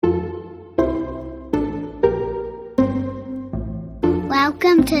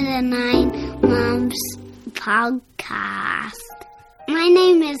Welcome to the Nine Moms podcast. My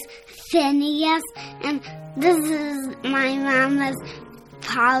name is Phineas, and this is my mama's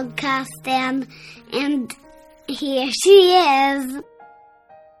podcast, and here she is.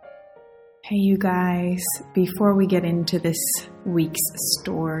 Hey you guys, before we get into this week's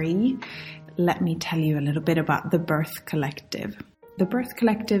story, let me tell you a little bit about the Birth Collective. The Birth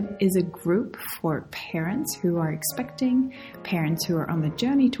Collective is a group for parents who are expecting, parents who are on the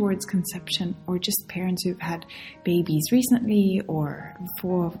journey towards conception, or just parents who've had babies recently or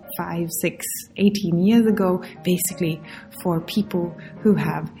 4, 5, 6, 18 years ago, basically for people who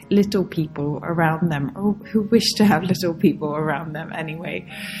have little people around them or who wish to have little people around them anyway.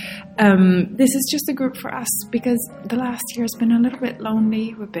 This is just a group for us because the last year has been a little bit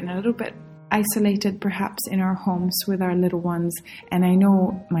lonely. We've been a little bit isolated perhaps in our homes with our little ones, and I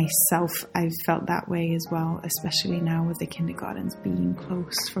know myself I've felt that way as well, especially now with the kindergartens being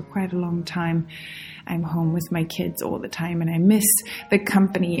closed for quite a long time. I'm home with my kids all the time and I miss the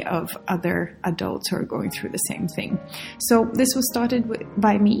company of other adults who are going through the same thing. So this was started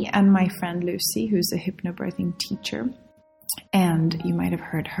by me and my friend Lucy, who's a hypnobirthing teacher, and you might have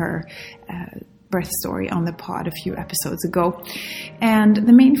heard her birth story on the pod a few episodes ago. And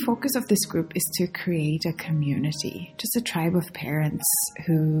the main focus of this group is to create a community, just a tribe of parents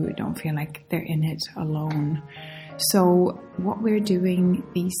who don't feel like they're in it alone. So what we're doing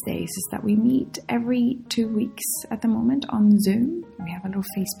these days is that we meet every 2 weeks at the moment on Zoom. We have a little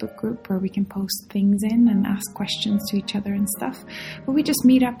Facebook group where we can post things in and ask questions to each other and stuff. But we just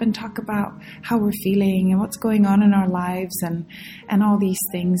meet up and talk about how we're feeling and what's going on in our lives and all these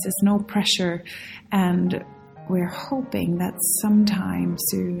things. There's no pressure. And we're hoping that sometime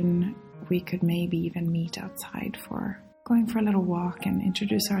soon we could maybe even meet outside for going for a little walk and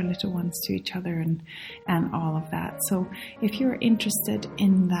introduce our little ones to each other and all of that. So if you're interested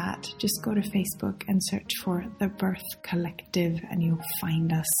in that, just go to Facebook and search for the Birth Collective and you'll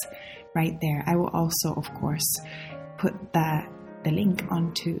find us right there. I will also, of course, put the link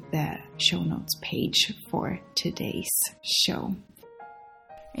onto the show notes page for today's show.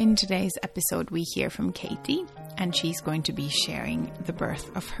 In today's episode, we hear from Katie, and she's going to be sharing the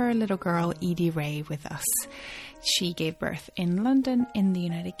birth of her little girl, Edie Rae, with us. She gave birth in London, in the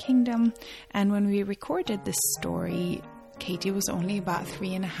United Kingdom, and when we recorded this story, Katie was only about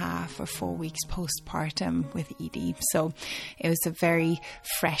 3.5 or 4 weeks postpartum with Edie. So it was a very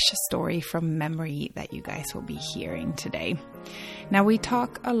fresh story from memory that you guys will be hearing today. Now, we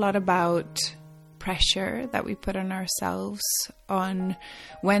talk a lot about pressure that we put on ourselves on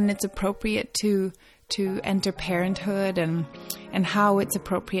when it's appropriate to enter parenthood and how it's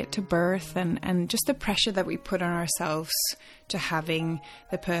appropriate to birth and just the pressure that we put on ourselves to having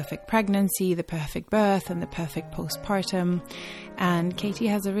the perfect pregnancy, the perfect birth and the perfect postpartum. And Katie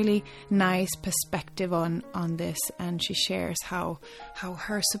has a really nice perspective on this, and she shares how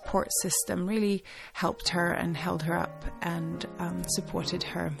her support system really helped her and held her up and supported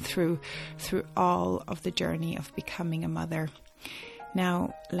her through all of the journey of becoming a mother.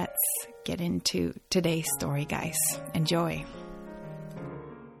 Now, let's get into today's story, guys. Enjoy.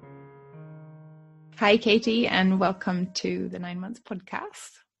 Hi, Katie, and welcome to the 9 Months podcast.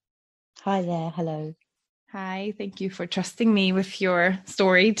 Hi there. Hello. Hi. Thank you for trusting me with your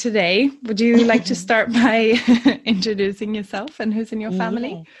story today. Would you like to start by introducing yourself and who's in your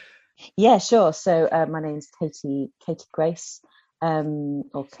family? Yeah, sure. So my name's Katie Grace,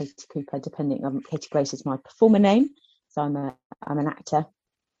 or Katie Cooper, depending on Katie Grace is my performer name. So I'm an actor,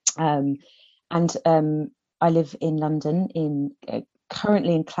 and I live in London.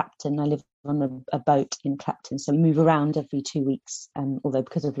 Currently in Clapton. I live on a boat in Clapton, so we move around every 2 weeks. Although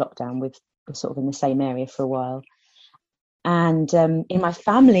because of lockdown, we're sort of in the same area for a while. And in my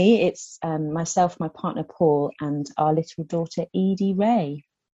family, it's myself, my partner Paul, and our little daughter Edie Rae.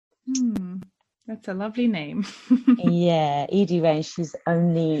 That's a lovely name. Yeah, Edie Rae. She's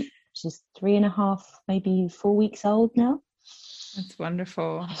 3.5, maybe 4 weeks old now. That's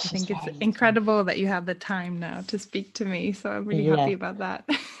wonderful. I think it's incredible that you have the time now to speak to me. So I'm really happy about that.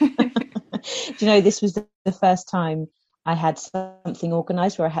 Do you know, this was the first time I had something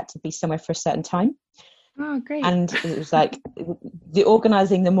organised where I had to be somewhere for a certain time. Oh, great. And it was like the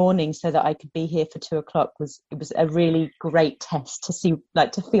organising the morning so that I could be here for 2:00 was a really great test to see,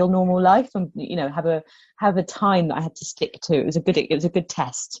 like, to feel normal life and, you know, have a time that I had to stick to. It was a good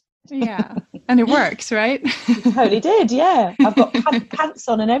test. Yeah, and it works, right? It totally did. Yeah, I've got pants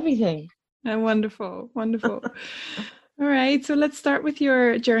on and everything. Wonderful. All right, so let's start with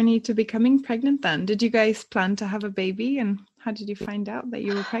your journey to becoming pregnant then. Did you guys plan to have a baby, and how did you find out that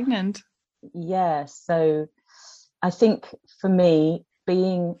you were pregnant? Yeah, so I think for me,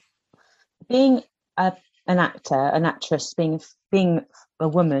 being an actor, an actress, being a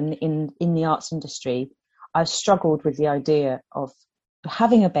woman in the arts industry, I've struggled with the idea of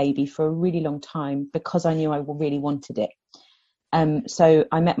having a baby for a really long time because I knew I really wanted it. So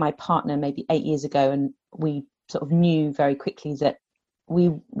I met my partner maybe 8 years ago, and we sort of knew very quickly that we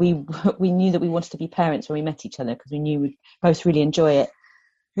knew that we wanted to be parents when we met each other, because we knew we'd both really enjoy it.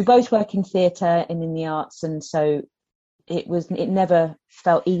 We both work in theatre and in the arts, and so it never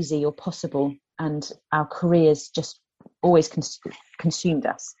felt easy or possible, and our careers just always consumed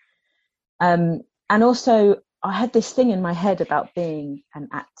us. And also I had this thing in my head about being an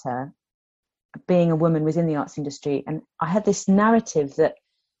actor, being a woman within the arts industry, and I had this narrative that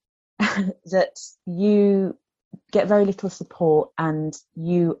that you get very little support and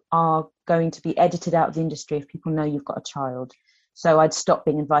you are going to be edited out of the industry if people know you've got a child. So I'd stop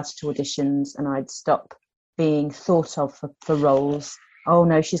being invited to auditions, and I'd stop being thought of for roles. Oh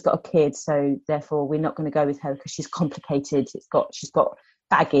no, she's got a kid, so therefore we're not going to go with her because she's complicated. She's got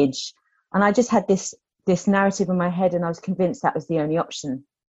baggage. And I just had this narrative in my head, and I was convinced that was the only option.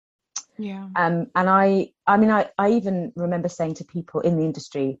 Yeah. And I even remember saying to people in the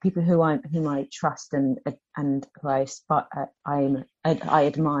industry, people whom I trust and who I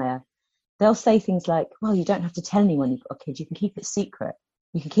admire, they'll say things like, well, you don't have to tell anyone you've got a kid. You can keep it secret.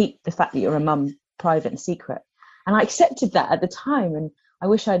 You can keep the fact that you're a mum private and secret. And I accepted that at the time. And I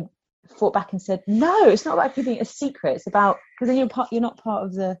wish I'd fought back and said, no, it's not about keeping it a secret. It's about, because then you're not part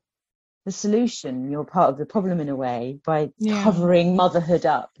of the solution. You're part of the problem in a way by covering motherhood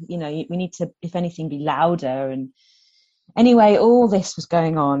up. You know, we need to, if anything, be louder. And anyway, all this was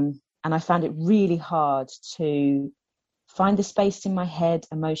going on, and I found it really hard to find the space in my head,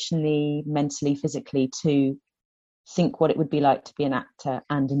 emotionally, mentally, physically, to think what it would be like to be an actor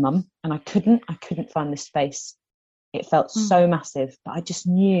and a mum. And I couldn't find the space. It felt so massive, but I just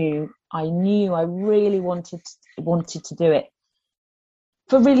knew I really wanted to do it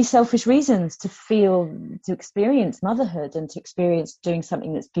for really selfish reasons, to experience motherhood and to experience doing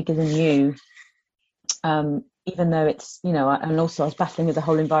something that's bigger than you. Even though it's, you know, and also I was battling with the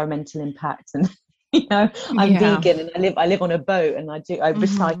whole environmental impact, and you know, I'm vegan and I live on a boat, and I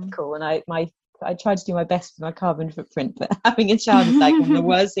recycle, and I try to do my best with my carbon footprint, but having a child is like one of the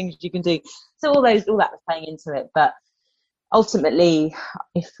worst things you can do. So all that was playing into it. But ultimately,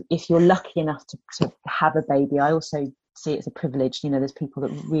 if you're lucky enough to have a baby, I also see it as a privilege. You know, there's people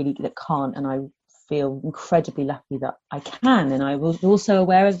that can't, and I feel incredibly lucky that I can. And I was also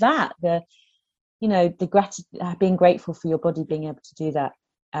aware of that, being grateful for your body being able to do that.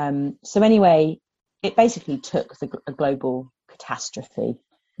 So anyway, it basically took a global catastrophe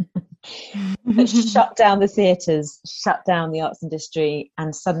that shut down the theatres, shut down the arts industry,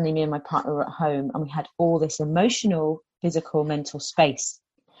 and suddenly me and my partner were at home, and we had all this emotional, physical, mental space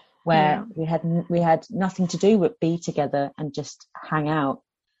where we had nothing to do but be together and just hang out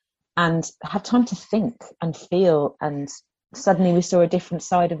and have time to think and feel. And suddenly we saw a different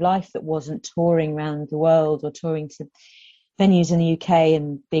side of life that wasn't touring around the world or touring to venues in the UK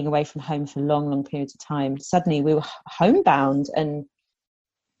and being away from home for long periods of time. Suddenly we were homebound, and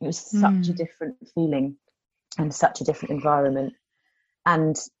it was such a different feeling and such a different environment.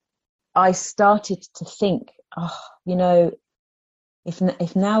 And I started to think, you know,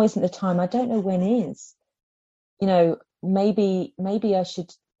 if now isn't the time, I don't know when is. You know, maybe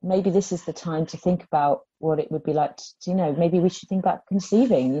this is the time to think about what it would be like to, you know, maybe we should think about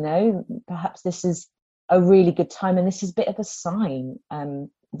conceiving, you know, perhaps this is a really good time, and this is a bit of a sign.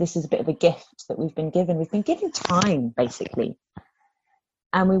 This is a bit of a gift that we've been given. We've been given time, basically.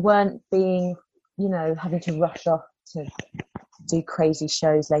 And we weren't being, you know, having to rush off to do crazy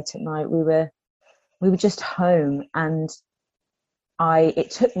shows late at night. We were just home, and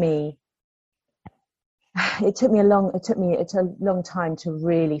it took a long time to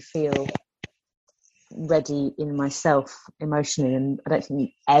really feel ready in myself emotionally, and I don't think you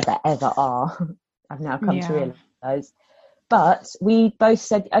ever are. I've now come to realise. But we both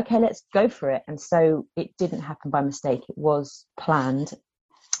said, okay, let's go for it. And so it didn't happen by mistake. It was planned.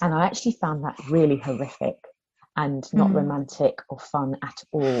 And I actually found that really horrific and not romantic or fun at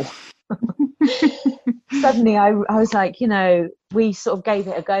all. Suddenly I was like, you know, we sort of gave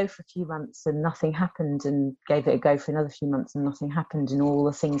it a go for a few months and nothing happened, and gave it a go for another few months and nothing happened, and all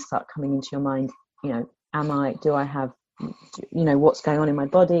the things start coming into your mind. You know, do I have, you know, what's going on in my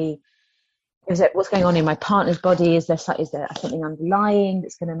body? What's going on in my partner's body? Is there something underlying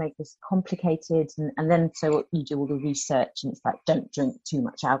that's going to make this complicated? And then so you do all the research, and it's like, don't drink too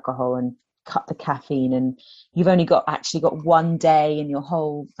much alcohol, and cut the caffeine, and you've only got one day in the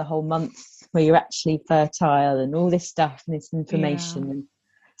whole month where you're actually fertile, and all this stuff and this information. And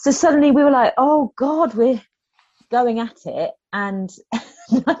so suddenly we were like, oh God, we're going at it and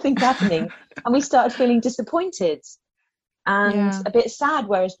nothing's happening. And we started feeling disappointed and a bit sad,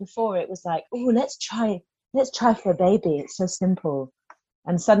 whereas before it was like, oh, let's try for a baby, it's so simple.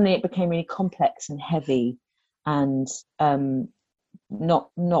 And suddenly it became really complex and heavy and not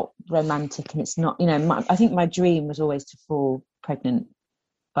romantic. And it's not, I think my dream was always to fall pregnant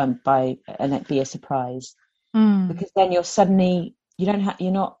by and it be a surprise, because then you're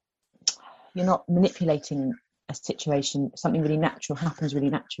not manipulating a situation. Something really natural happens really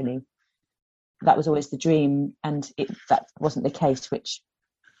naturally. That was always the dream, and that wasn't the case, which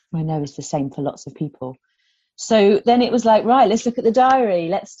I know is the same for lots of people. So then it was like, right, let's look at the diary,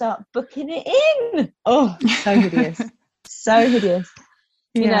 let's start booking it in. Oh, so hideous. So hideous.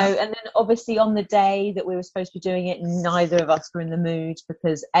 And then obviously on the day that we were supposed to be doing it, neither of us were in the mood,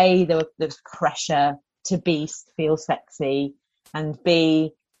 because A, there was pressure to feel sexy, and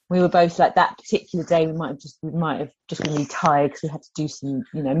B, we were both like, that particular day we might have just been really tired because we had to do some,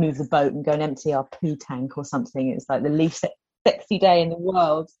 move the boat and go and empty our poo tank or something. It's like the least sexy day in the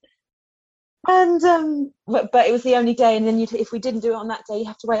world. And but it was the only day, and then if we didn't do it on that day, you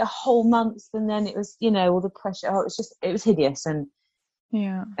have to wait a whole month, and then it was all the pressure. It was hideous. And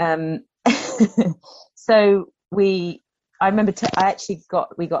so I remember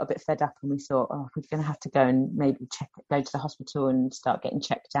we got a bit fed up, and we thought, oh, we're going to have to go and maybe go to the hospital and start getting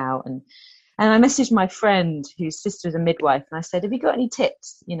checked out. And I messaged my friend whose sister is a midwife, and I said, have you got any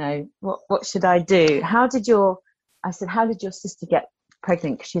tips? What should I do? How did your sister get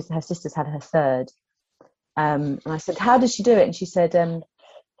pregnant? Because her sister's had her third. And I said, how did she do it? And she said,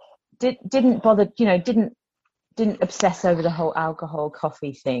 didn't bother, didn't obsess over the whole alcohol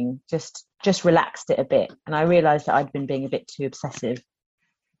coffee thing, just relaxed it a bit. And I realized that I'd been being a bit too obsessive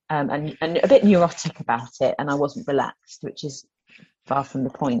and a bit neurotic about it, and I wasn't relaxed, which is far from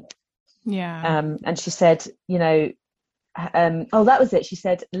the point. And she said, that was it. She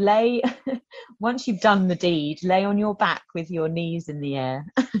said, once you've done the deed, lay on your back with your knees in the air,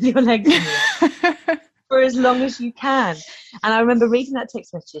 your legs in the air, for as long as you can. And I remember reading that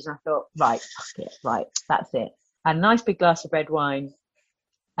text message, and I thought, right, fuck it, right, that's it. I had a nice big glass of red wine,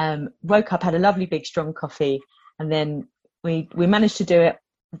 woke up, had a lovely big strong coffee, and then we managed to do it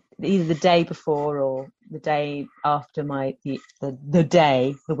either the day before or the day after the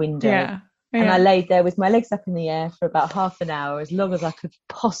window. And I laid there with my legs up in the air for about half an hour, as long as I could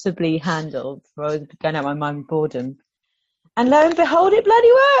possibly handle, before I was going out my mind with boredom. And lo and behold, it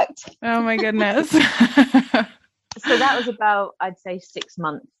bloody worked. Oh my goodness. So that was about, I'd say, 6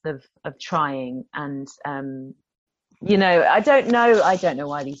 months of trying. And, I don't know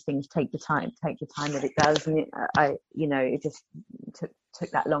why these things take the time that it does. And it just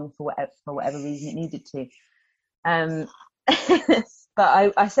took that long for whatever reason it needed to.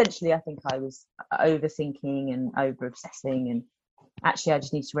 But I think I was overthinking and over obsessing, and actually I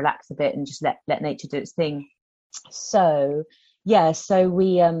just need to relax a bit and just let nature do its thing. So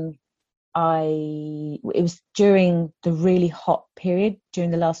we it was during the really hot period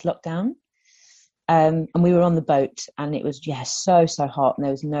during the last lockdown, and we were on the boat, and it was so hot, and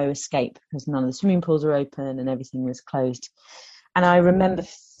there was no escape because none of the swimming pools were open and everything was closed. And I remember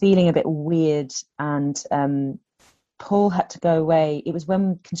feeling a bit weird, and Paul had to go away. It was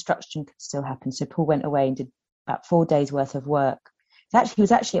when construction could still happen, so Paul went away and did about 4 days worth of work. He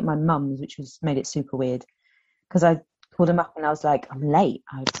was actually at my mum's, which made it super weird, because I called him up and I was like, I'm late.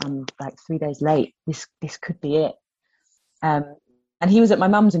 I'm like 3 days late. This could be it. And he was at my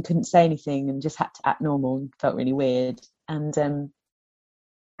mum's and couldn't say anything and just had to act normal, and felt really weird. And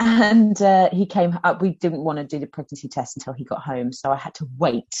he came up. We didn't want to do the pregnancy test until he got home, so I had to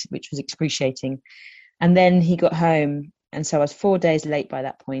wait, which was excruciating. And then he got home, and so I was 4 days late by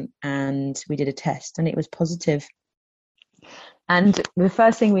that point, and we did a test, and it was positive. And the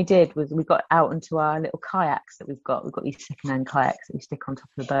first thing we did was we got out into our little kayaks that we've got. We've got these second-hand kayaks that we stick on top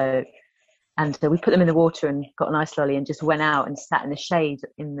of the boat. And we put them in the water and got an ice lolly and just went out and sat in the shade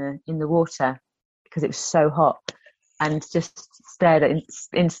in the water because it was so hot, and just stared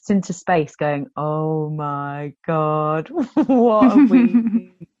into space going, oh my God, what have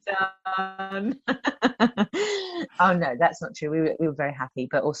we done? Oh no, that's not true. We were very happy,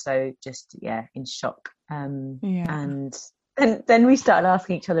 but also just in shock. And then we started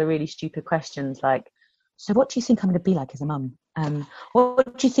asking each other really stupid questions like, so what do you think I'm going to be like as a mum?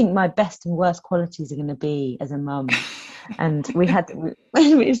 What do you think my best and worst qualities are going to be as a mum? And it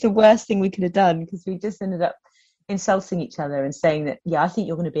was the worst thing we could have done, because we just ended up insulting each other and saying that, yeah, I think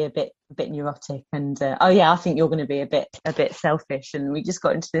you're going to be a bit neurotic, and oh yeah, I think you're going to be a bit selfish, and we just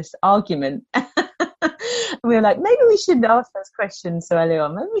got into this argument. We were like, maybe we shouldn't ask those questions so early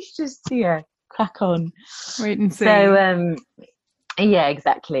on. Maybe we should just crack on, wait and see. So yeah,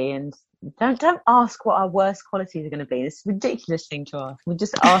 exactly. And don't ask what our worst qualities are going to be. It's a ridiculous thing to ask. We're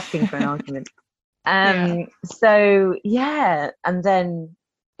just asking for an argument. So yeah, and then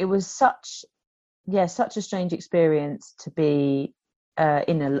it was such a strange experience to be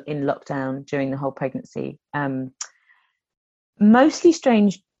in lockdown during the whole pregnancy. Mostly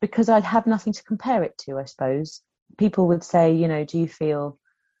strange because I'd have nothing to compare it to, I suppose. People would say,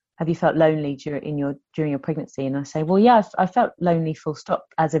 have you felt lonely during your pregnancy? And I say, well, yeah, I felt lonely full stop,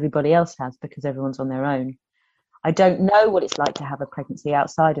 as everybody else has, because everyone's on their own. I don't know what it's like to have a pregnancy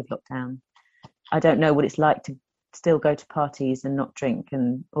outside of lockdown. I don't know what it's like to still go to parties and not drink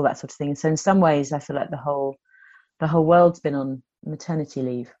and all that sort of thing. And so in some ways I feel like the whole world's been on maternity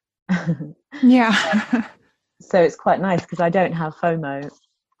leave. Yeah. So it's quite nice because I don't have FOMO.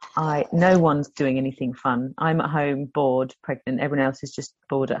 No one's doing anything fun. I'm at home bored, pregnant. Everyone else is just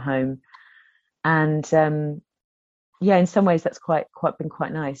bored at home. And in some ways that's been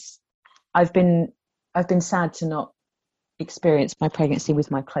quite nice. I've been sad to not experience my pregnancy with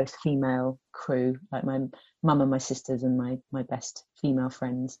my close female crew, like my mum and my sisters and my best female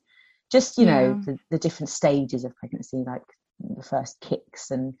friends. Just the different stages of pregnancy, like the first kicks,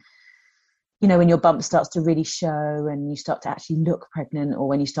 and when your bump starts to really show and you start to actually look pregnant, or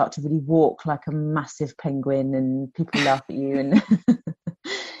when you start to really walk like a massive penguin and people laugh at you, and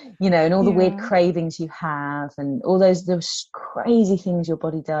and all the weird cravings you have, and all those crazy things your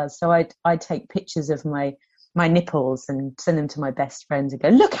body does. So I'd take pictures of my nipples and send them to my best friends and go,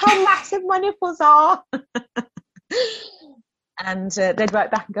 look how massive my nipples are. And they'd write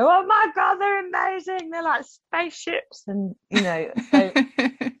back and go, oh my God, they're amazing. They're like spaceships. And, so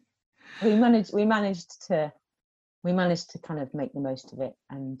we managed to kind of make the most of it.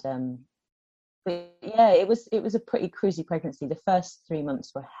 And, but yeah, it was a pretty cruisy pregnancy. The first 3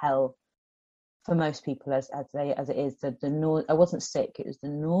 months were hell for most people, as it is. I wasn't sick. It was the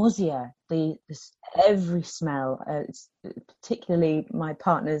nausea, every smell, particularly my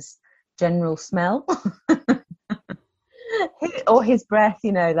partner's general smell, or his breath.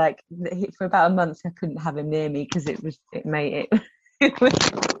 For about a month, I couldn't have him near me because it was.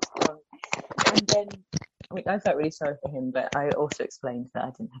 And then I felt really sorry for him, but I also explained that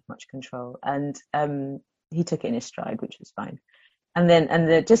I didn't have much control, and he took it in his stride, which was fine. And then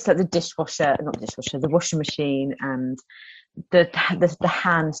the washing machine and the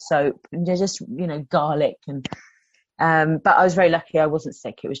hand soap and just garlic and but I was very lucky I wasn't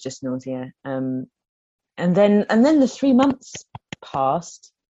sick. It was just nausea. And then the 3 months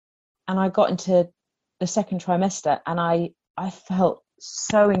passed and I got into the second trimester and I felt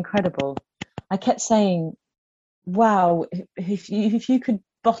so incredible. I kept saying, wow, if you could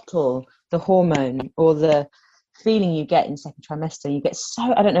bottle the hormone or the feeling you get in second trimester, you get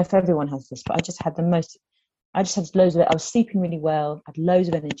so, I don't know if everyone has this, but I just had loads of it. I was sleeping really well, I had loads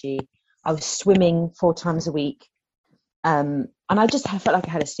of energy, I was swimming 4 times a week, and I felt like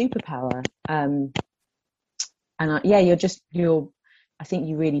I had a superpower. I think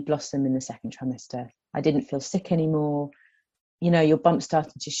you really blossom in the second trimester. I didn't feel sick anymore. Your bump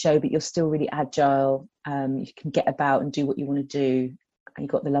started to show, but you're still really agile. You can get about and do what you want to do. And you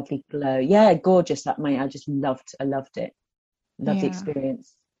got the lovely glow. Yeah, gorgeous. I loved it. Loved the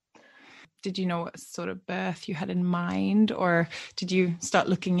experience. Did you know what sort of birth you had in mind, or did you start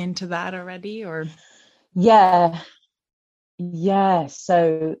looking into that already? Or yeah.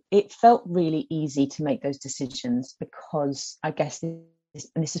 So it felt really easy to make those decisions because I guess this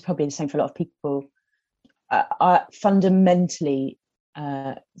is probably the same for a lot of people. Fundamentally,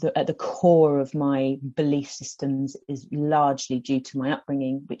 at the core of my belief systems is largely due to my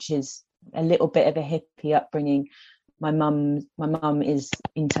upbringing, which is a little bit of a hippie upbringing. My mum is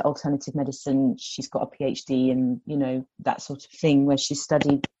into alternative medicine. She's got a PhD and that sort of thing, where she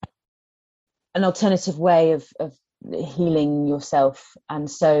studied an alternative way of healing yourself. And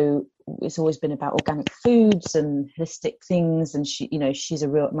so it's always been about organic foods and holistic things. And my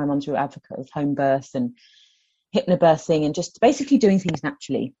mum's a real advocate of home birth and hypnobirthing and just basically doing things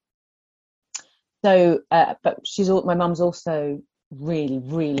naturally. So, but my mum's also really,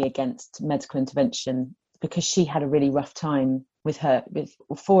 really against medical intervention because she had a really rough time with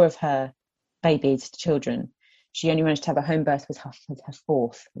 4 of her babies, children. She only managed to have a home birth with her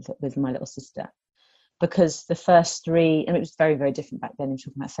 4th, with my little sister, because the first 3, and it was very, very different back then. I'm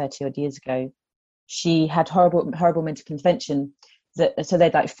talking about 30 odd years ago. She had horrible medical intervention. so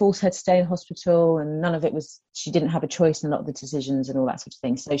they'd like force her to stay in hospital, and none of it was, she didn't have a choice in a lot of the decisions and all that sort of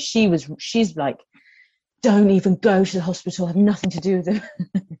thing. So she's like, don't even go to the hospital, have nothing to do with it.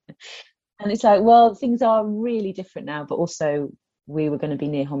 And it's like, well, things are really different now, but also we were going to be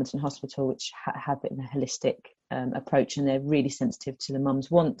near Homerton Hospital, which had a bit of a holistic approach, and they're really sensitive to the mum's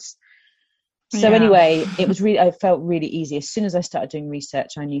wants. So anyway, it was really, I felt really easy. As soon as I started doing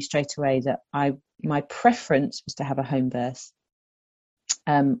research, I knew straight away that my preference was to have a home birth.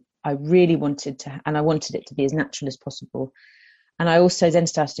 I really wanted to, and I wanted it to be as natural as possible. And I also then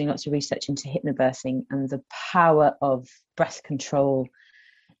started doing lots of research into hypnobirthing and the power of breath control,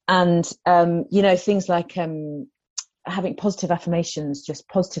 and things like having positive affirmations, just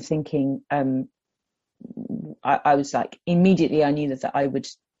positive thinking. I was like, immediately I knew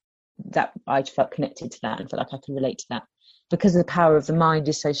that I felt connected to that and felt like I could relate to that, because the power of the mind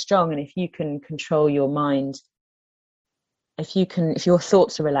is so strong. And if you can control your mind, if your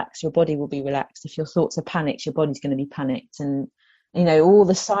thoughts are relaxed, your body will be relaxed. If your thoughts are panicked, your body's going to be panicked. And all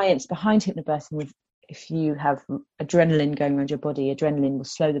the science behind hypnobirthing, if you have adrenaline going around your body, adrenaline will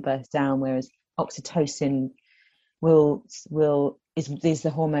slow the birth down, whereas oxytocin is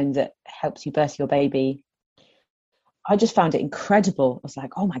the hormone that helps you birth your baby. I just found it incredible. I was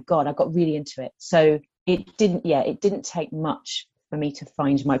like, oh my God, I got really into it. So it didn't take much for me to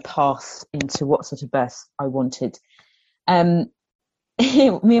find my path into what sort of birth I wanted. Me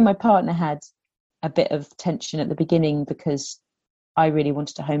and my partner had a bit of tension at the beginning because I really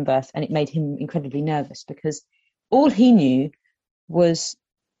wanted a home birth, and it made him incredibly nervous, because all he knew was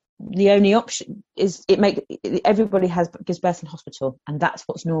the only option is everybody gives birth in hospital, and that's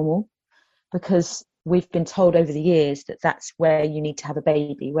what's normal, because we've been told over the years that that's where you need to have a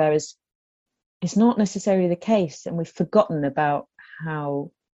baby, whereas it's not necessarily the case. And we've forgotten about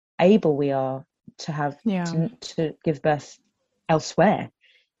how able we are to have to give birth elsewhere.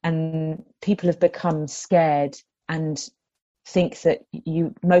 And people have become scared and think that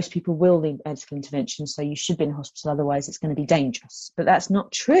most people will need medical intervention, so you should be in hospital, otherwise it's going to be dangerous. But that's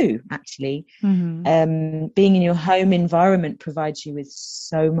not true, actually. Mm-hmm. Being in your home environment provides you with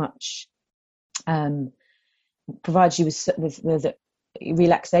so much, provides you with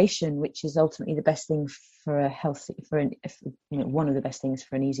relaxation, which is ultimately the best thing for a healthy, one of the best things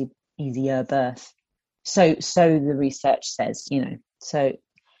for an easier birth. So the research says, So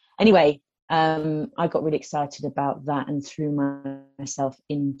anyway, I got really excited about that and threw myself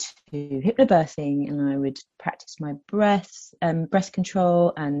into hypnobirthing, and I would practice my breath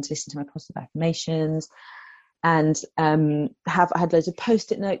control and listen to my positive affirmations, and I had loads of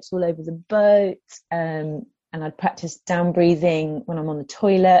post-it notes all over the boat, and I'd practice down breathing when I'm on the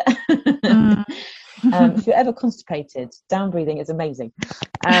toilet. If you're ever constipated, down breathing is amazing.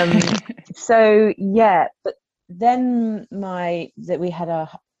 But then we had a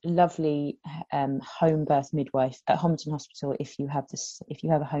lovely home birth midwife at Homerton Hospital. If you have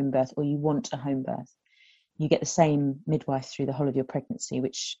a home birth or you want a home birth, you get the same midwife through the whole of your pregnancy,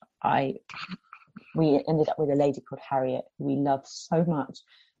 which we ended up with a lady called Harriet, who we love so much.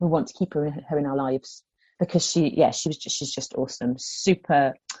 We want to keep her in our lives, because she's just awesome,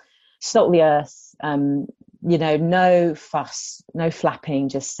 super salt of the earth, no fuss, no flapping,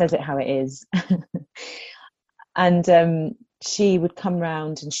 just says it how it is. And she would come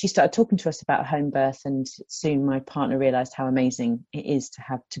round and she started talking to us about home birth, and soon my partner realised how amazing it is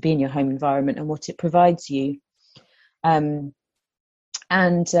to be in your home environment and what it provides you. But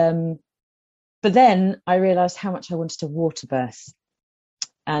then I realised how much I wanted to water birth,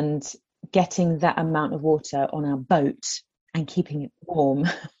 and getting that amount of water on our boat and keeping it warm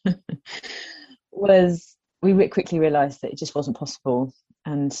we quickly realised that it just wasn't possible.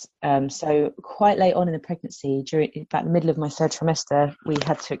 And so quite late on in the pregnancy, during about the middle of my third trimester, we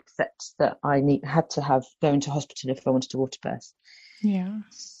had to accept that I had to go into hospital if I wanted to water birth. Yeah.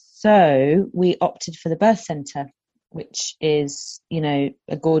 So we opted for the birth centre, which is, a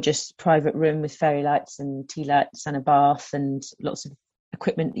gorgeous private room with fairy lights and tea lights and a bath and lots of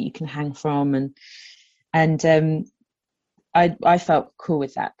equipment that you can hang from. And I felt cool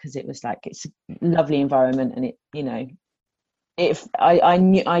with that, because it was like, it's a lovely environment, and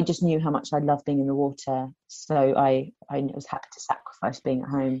I just knew how much I loved being in the water, so I was happy to sacrifice being at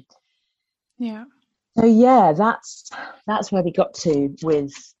home. Yeah. So yeah, that's where we got to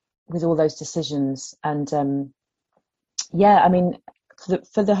with all those decisions. And for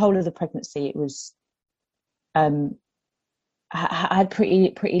the whole of the pregnancy, it was I had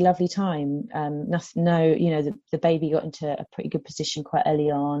pretty lovely time. The baby got into a pretty good position quite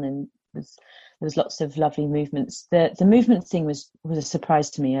early on, and there was lots of lovely movements. The movement thing was a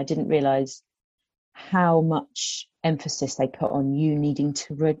surprise to me. I didn't realise how much emphasis they put on you needing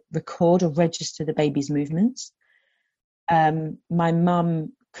to record or register the baby's movements. My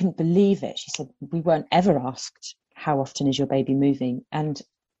mum couldn't believe it. She said, we weren't ever asked, how often is your baby moving? And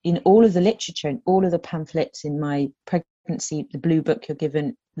in all of the literature and all of the pamphlets in my pregnancy, the blue book you're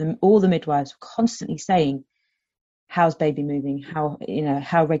given, all the midwives were constantly saying, how's baby moving? How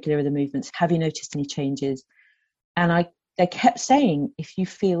regular are the movements? Have you noticed any changes? And they kept saying, if you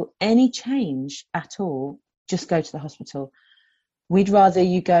feel any change at all, just go to the hospital. We'd rather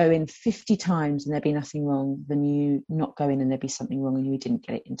you go in 50 times and there be nothing wrong than you not go in and there be something wrong and you didn't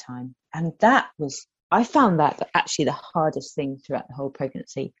get it in time. And I found that actually the hardest thing throughout the whole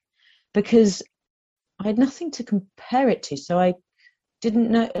pregnancy, because I had nothing to compare it to. So I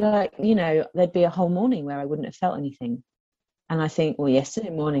didn't know, there'd be a whole morning where I wouldn't have felt anything. And I think, well, yesterday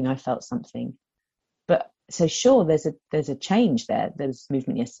morning I felt something. But so sure, there's a change there. There's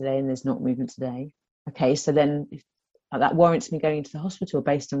movement yesterday and there's not movement today. Okay, so then that warrants me going into the hospital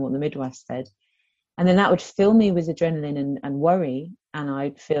based on what the midwife said. And then that would fill me with adrenaline and worry. And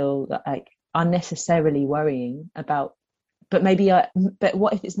I'd feel like unnecessarily worrying about, but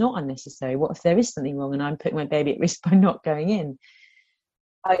what if it's not unnecessary? What if there is something wrong and I'm putting my baby at risk by not going in?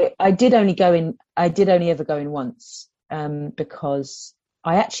 I did only ever go in once, because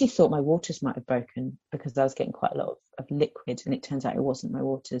I actually thought my waters might have broken because I was getting quite a lot of liquid, and it turns out it wasn't my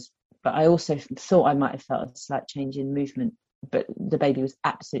waters. But I also thought I might have felt a slight change in movement, but the baby was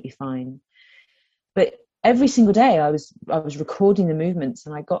absolutely fine. But every single day I was recording the movements,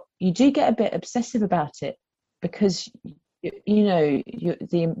 and you do get a bit obsessive about it, because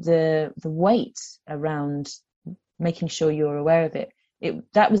the weight around making sure you're aware of it,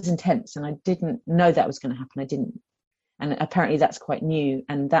 that was intense, and I didn't know that was going to happen. And apparently that's quite new,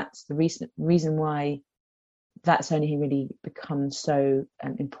 and that's the reason why that's only really become so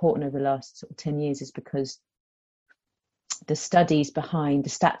important over the last sort of 10 years, is because the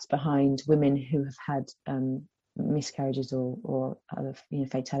stats behind women who have had miscarriages or other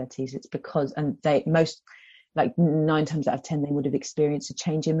fatalities, it's because, and they most, like 9 times out of 10, they would have experienced a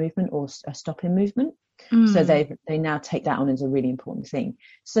change in movement or a stop in movement. So they now take that on as a really important thing.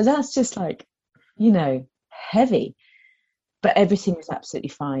 So that's just like, heavy. But everything was absolutely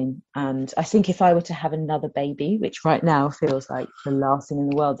fine. And I think if I were to have another baby, which right now feels like the last thing in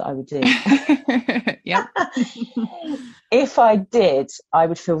the world that I would do. Yeah. If I did, I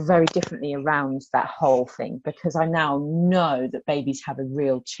would feel very differently around that whole thing, because I now know that babies have a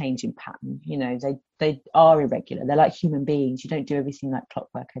real change in pattern. They are irregular. They're like human beings. You don't do everything like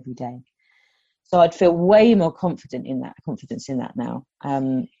clockwork every day. So I'd feel way more confidence in that now.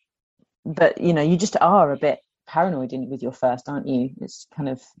 But, you just are a bit paranoid with your first, aren't you? It's kind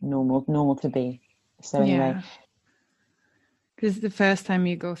of normal to be. So anyway. Yeah. Because the first time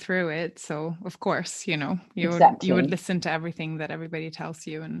you go through it, so of course, you would listen to everything that everybody tells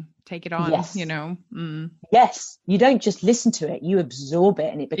you and take it on. Yes. Yes, you don't just listen to it, you absorb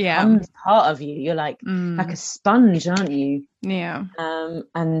it, and it becomes part of you. You're like a sponge, aren't you? Yeah.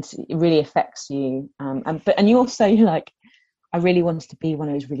 And it really affects you. And you also, you're like, I really wanted to be one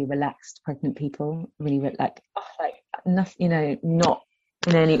of those really relaxed pregnant people, really nothing, not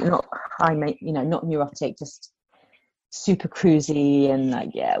in any, not high, not neurotic, just super cruisy and like,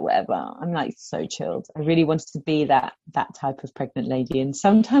 yeah, whatever. I'm like so chilled. I really wanted to be that type of pregnant lady, and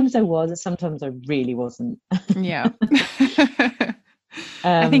sometimes I was, and sometimes I really wasn't. Yeah.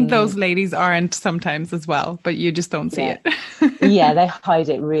 I think those ladies aren't sometimes as well, but you just don't see it. Yeah, they hide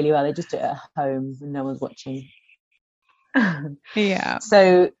it really well. They just do it at home and no one's watching. Yeah.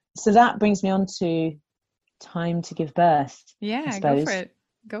 So that brings me on to time to give birth. Yeah, go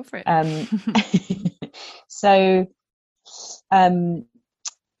for it. So it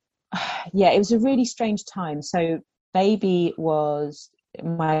was a really strange time. So baby was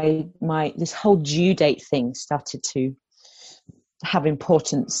my this whole due date thing started to have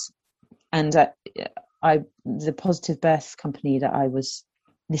importance, and the positive birth company that I was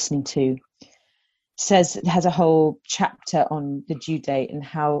listening to has a whole chapter on the due date and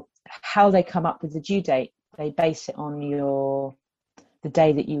how they come up with the due date. They base it on the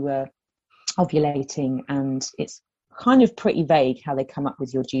day that you were ovulating, and it's kind of pretty vague how they come up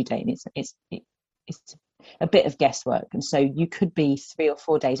with your due date, and it's a bit of guesswork. And so you could be 3 or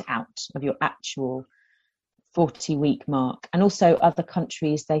 4 days out of your actual 40-week mark. And also other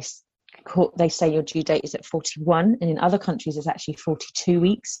countries, they say your due date is at 41, and in other countries it's actually 42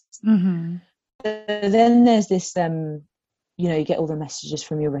 weeks. Mm-hmm. Then there's this you get all the messages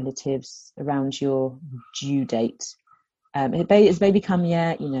from your relatives around your due date. Has baby come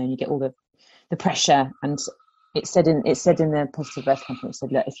yet? And you get all the pressure. And it said in the positive birth conference, it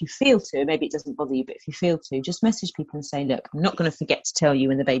said, look, if you feel to, maybe it doesn't bother you, but if you feel to, just message people and say, look, I'm not going to forget to tell you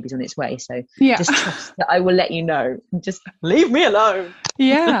when the baby's on its way. So just trust that I will let you know. Just leave me alone.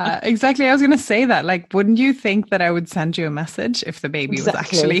 Yeah, exactly. I was going to say that. Like, wouldn't you think that I would send you a message if the baby was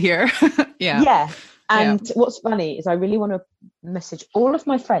actually here? Yeah. And what's funny is I really want to message all of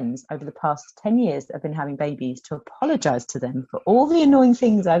my friends over the past 10 years that have been having babies to apologise to them for all the annoying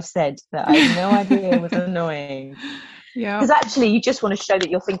things I've said that I had no idea was annoying. Yeah. Because actually you just want to show that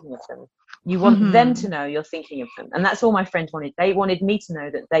you're thinking of them. You want them to know you're thinking of them. And that's all my friends wanted. They wanted me to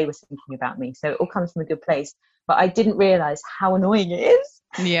know that they were thinking about me. So it all comes from a good place. But I didn't realise how annoying it is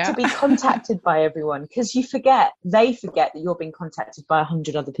to be contacted by everyone, because they forget that you're being contacted by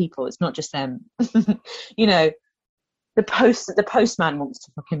 100 other people. It's not just them. You know, the postman wants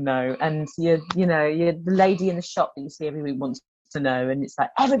to fucking know, and you're the lady in the shop that you see every week wants to know, and it's like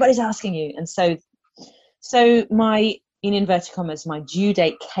everybody's asking you. And so my, in inverted commas, my due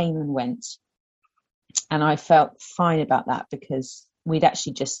date came and went, and I felt fine about that because we'd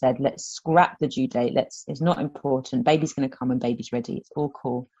actually just said, let's scrap the due date. It's not important. Baby's going to come when baby's ready. It's all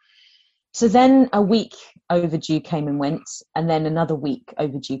cool. So then a week overdue came and went, and then another week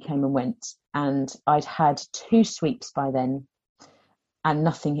overdue came and went. And I'd had 2 sweeps by then, and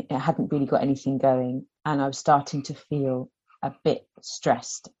it hadn't really got anything going. And I was starting to feel a bit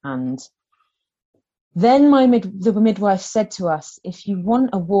stressed. And then the midwife said to us, if you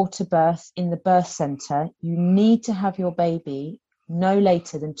want a water birth in the birth centre, you need to have your baby no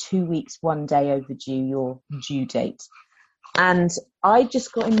later than 2 weeks, 1 day overdue your due date. And I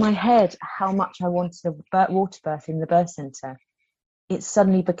just got in my head how much I wanted a water birth in the birth centre. It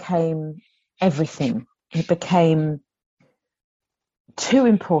suddenly became everything. It became too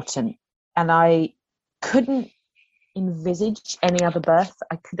important. And I couldn't envisage any other birth.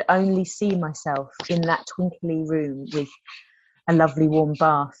 I could only see myself in that twinkly room with a lovely warm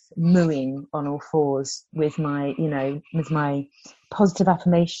bath, mooing on all fours with my positive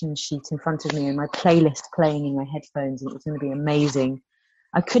affirmation sheet in front of me and my playlist playing in my headphones, and it was going to be amazing.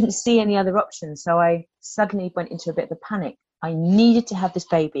 I couldn't see any other options, so I suddenly went into a bit of a panic. I needed to have this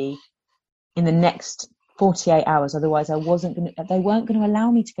baby in the next 48 hours, otherwise they weren't going to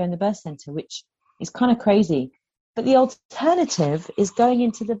allow me to go in the birth centre, which is kind of crazy. But the alternative is going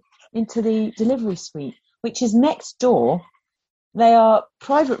into the delivery suite, which is next door. They are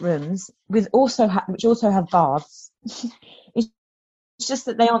private rooms which also have baths. It's just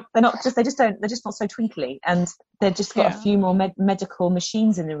that they're just not so twinkly, and they've just got a few more medical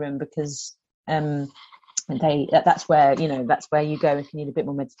machines in the room because that's where you go if you need a bit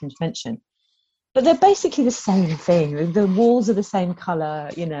more medical intervention. But they're basically the same thing. The walls are the same colour,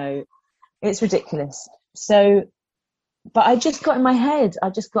 it's ridiculous. So, but I just got in my head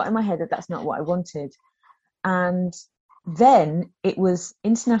that that's not what I wanted. And then it was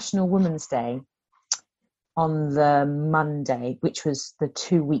International Women's Day on the Monday, which was the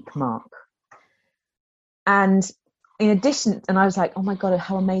 2-week mark. And in addition, and I was like, oh my God,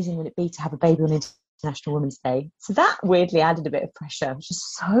 how amazing would it be to have a baby on International Women's Day? So that weirdly added a bit of pressure, which is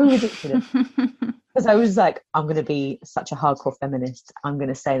so ridiculous. Because I was like, I'm going to be such a hardcore feminist. I'm going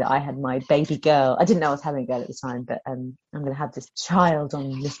to say that I had my baby girl. I didn't know I was having a girl at the time, but I'm going to have this child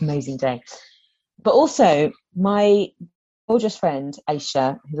on this amazing day. But also, my gorgeous friend,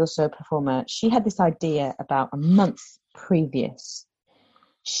 Aisha, who's also a performer, she had this idea about a month previous.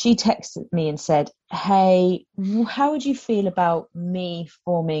 She texted me and said, hey, how would you feel about me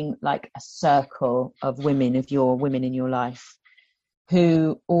forming like a circle of women in your life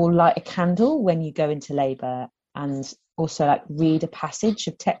who all light a candle when you go into labour, and also like read a passage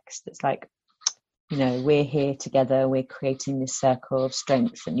of text that's like, we're here together, we're creating this circle of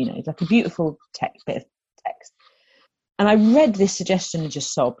strength, and it's like a beautiful bit of text. And I read this suggestion and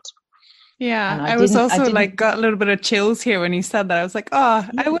just sobbed. Yeah, I was also got a little bit of chills here when you said that. I was like,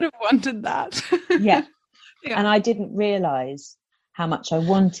 I would have wanted that. Yeah. And I didn't realise how much I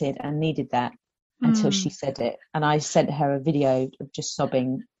wanted and needed that until she said it. And I sent her a video of just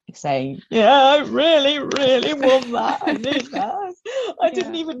sobbing, saying, yeah, I really, really want that. I need that. I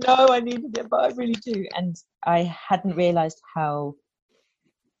didn't even know I needed it, but I really do. And I hadn't realised how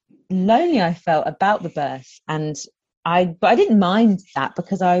lonely I felt about the birth. But I didn't mind that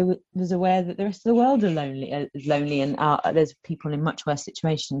because I was aware that the rest of the world are lonely, and there's people in much worse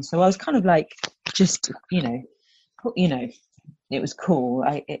situations. So I was kind of like, just, it was cool.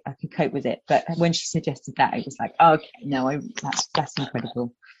 I could cope with it. But when she suggested that, it was like, okay, no, that's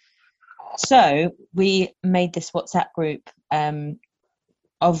incredible. So we made this WhatsApp group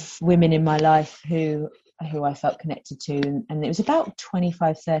of women in my life who who I felt connected to, and it was about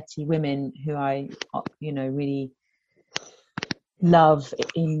 25-30 women who I, really love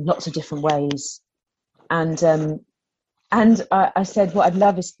in lots of different ways. And I said, what I'd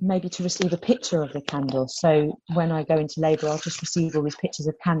love is maybe to receive a picture of the candle. So when I go into labour, I'll just receive all these pictures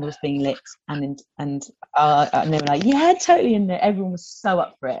of candles being lit. And they were like, yeah, totally. And everyone was so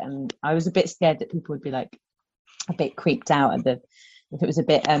up for it. And I was a bit scared that people would be like a bit creeped out if it was a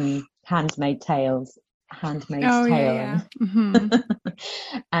bit Handmaid's Tale. Yeah. Mm-hmm.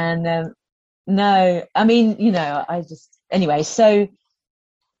 And no, I mean, anyway, so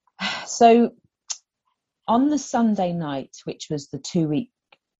on the Sunday night, which was the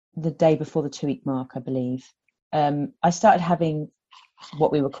day before the 2-week mark, I believe, I started having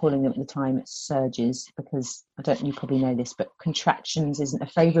what we were calling them at the time surges, because you probably know this, but contractions isn't a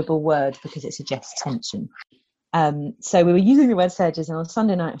favourable word because it suggests tension. So we were using the word surges, and on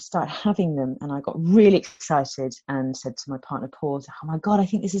Sunday night I started having them, and I got really excited and said to my partner Paul, oh my God, I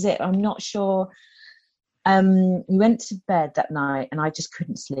think this is it. I'm not sure. We went to bed that night and I just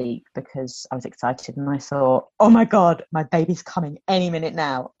couldn't sleep because I was excited, and I thought, oh my God, my baby's coming any minute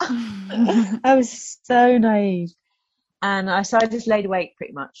now. I was so naive. And so I just laid awake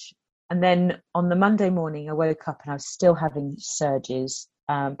pretty much. And then on the Monday morning, I woke up and I was still having surges,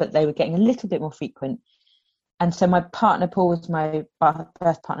 but they were getting a little bit more frequent. And so my partner, Paul, was my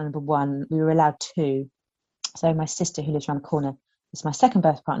birth partner number 1. We were allowed 2. So my sister, who lives around the corner, is my second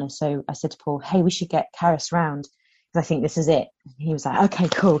birth partner. So I said to Paul, hey, we should get Karis round because I think this is it. And he was like, okay,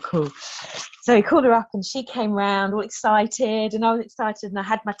 cool. So he called her up and she came round all excited, and I was excited, and I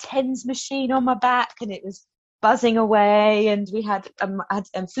had my TENS machine on my back and it was buzzing away, and we had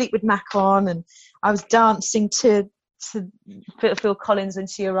Fleetwood Mac on, and I was dancing to Phil Collins when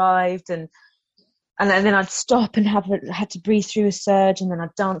she arrived, and then I'd stop and had to breathe through a surge, and then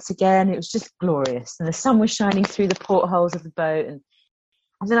I'd dance again. It was just glorious. And the sun was shining through the portholes of the boat. And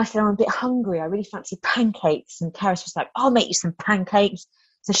then I said, I'm a bit hungry. I really fancy pancakes. And Karis was like, I'll make you some pancakes.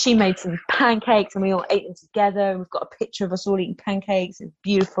 So she made some pancakes and we all ate them together. And we've got a picture of us all eating pancakes. It's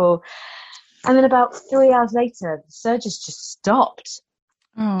beautiful. And then about 3 hours later, the surges just stopped.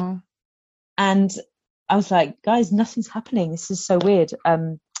 Oh. And I was like, guys, nothing's happening. This is so weird.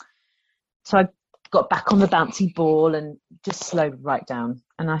 So I got back on the bouncy ball and just slowed right down.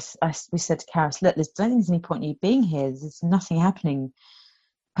 And we said to Karis, look, I don't think there's any point in you being here. There's nothing happening.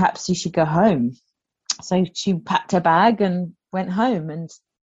 Perhaps you should go home. So she packed her bag and went home and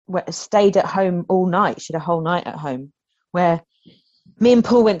stayed at home all night. She had a whole night at home where me and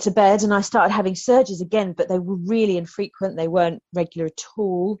Paul went to bed, and I started having surges again, but they were really infrequent. They weren't regular at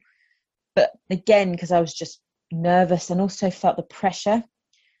all. But again, because I was just nervous and also felt the pressure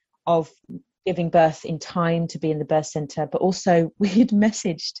of giving birth in time to be in the birth centre, but also we had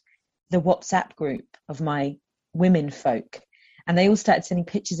messaged the WhatsApp group of my women folk, and they all started sending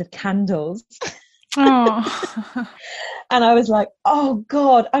pictures of candles. Oh. And I was like, oh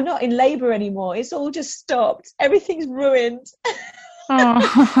God, I'm not in labour anymore. It's all just stopped. Everything's ruined.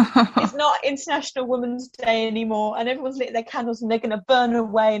 Oh. It's not International Women's Day anymore, and everyone's lit their candles and they're going to burn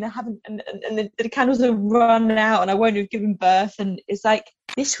away, and the candles have run out, and I won't have given birth. And it's like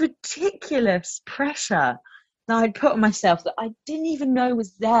this ridiculous pressure that I'd put on myself that I didn't even know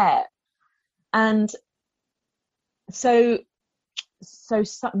was there. And so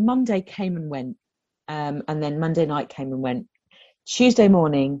Monday came and went, and then Monday night came and went. Tuesday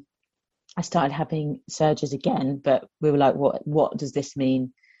morning I started having surges again, but we were like, what does this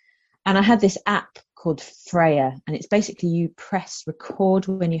mean? And I had this app called Freya, and it's basically you press record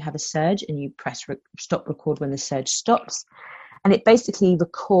when you have a surge, and you press stop record when the surge stops. And it basically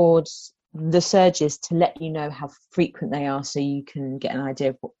records the surges to let you know how frequent they are, so you can get an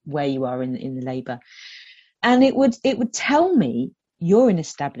idea of where you are in the labour. And it would tell me you're in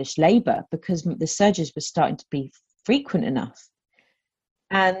established labour because the surges were starting to be frequent enough.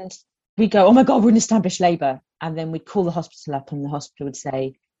 And we go, oh my God, we're in established labour. And then we'd call the hospital up, and the hospital would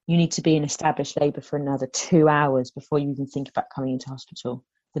say, you need to be in established labour for another 2 hours before you even think about coming into hospital.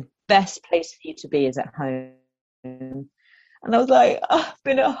 The best place for you to be is at home. And I was like, I've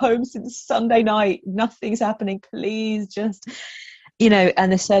been at home since Sunday night. Nothing's happening. Please just,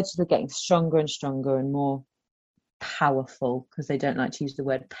 and the surges were getting stronger and stronger and more powerful, because they don't like to use the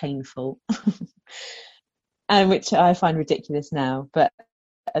word painful, and which I find ridiculous now. But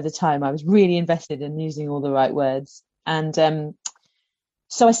at the time, I was really invested in using all the right words. And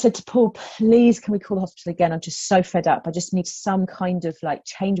so I said to Paul, please, can we call the hospital again? I'm just so fed up. I just need some kind of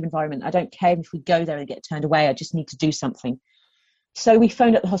change of environment. I don't care if we go there and get turned away. I just need to do something. So we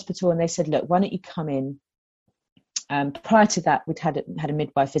phoned up the hospital, and they said, look, why don't you come in? Prior to that, we'd had a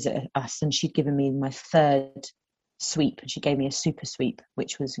midwife visit us, and she'd given me my 3rd sweep, and she gave me a super sweep,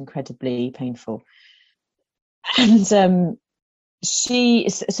 which was incredibly painful. And so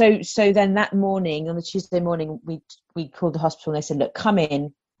then that morning, on the Tuesday morning, we called the hospital, and they said, look, come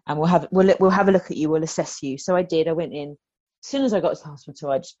in and we'll have a look at you, we'll assess you. So I did. I went in. As soon as I got to the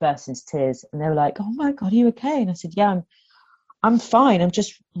hospital, I just burst into tears, and they were like, oh my God, are you okay? And I said, yeah, I'm fine. I'm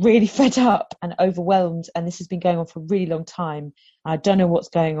just really fed up and overwhelmed, and this has been going on for a really long time. I don't know what's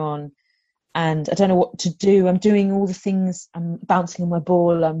going on, and I don't know what to do. I'm doing all the things. I'm bouncing on my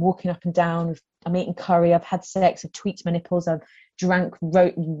ball. I'm walking up and down. I'm eating curry. I've had sex. I've tweaked my nipples. I've drank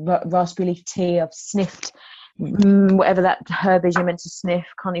raspberry leaf tea. I've sniffed whatever that herb is you're meant to sniff.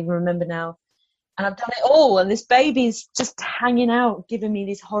 Can't even remember now. And I've done it all. And this baby's just hanging out, giving me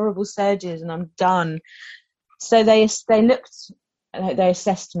these horrible surges, and I'm done. So they looked, they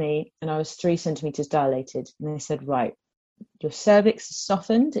assessed me, and I was 3 centimeters dilated. And they said, right, your cervix is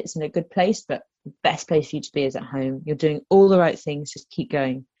softened. It's in a good place, but the best place for you to be is at home. You're doing all the right things. Just keep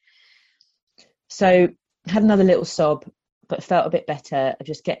going. So I had another little sob, but felt a bit better of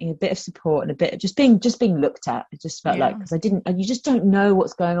just getting a bit of support and a bit of just being looked at. It just felt like, because you just don't know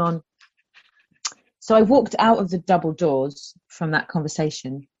what's going on. So I walked out of the double doors from that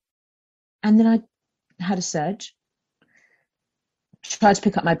conversation, and then I had a surge, tried to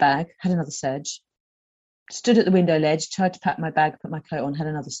pick up my bag, had another surge, stood at the window ledge, tried to pack my bag, put my coat on, had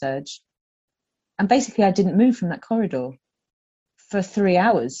another surge. And basically I didn't move from that corridor for 3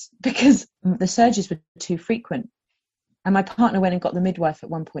 hours because the surges were too frequent. And my partner went and got the midwife at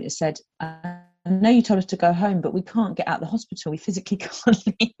one point and said, I know you told us to go home, but we can't get out of the hospital. We physically can't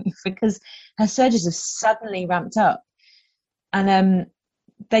leave because her surges have suddenly ramped up. And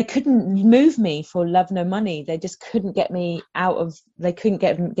they couldn't move me for love nor money. They just couldn't get me out of the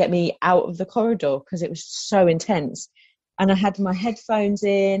corridor because it was so intense. And I had my headphones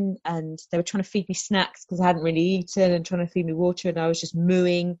in, and they were trying to feed me snacks because I hadn't really eaten, and trying to feed me water, and I was just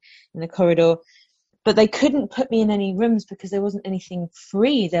mooing in the corridor. But they couldn't put me in any rooms because there wasn't anything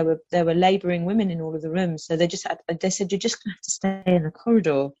free. There were labouring women in all of the rooms. So they said, you're just going to have to stay in the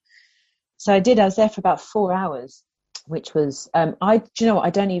corridor. So I did. I was there for about 4 hours, which was, do you know what?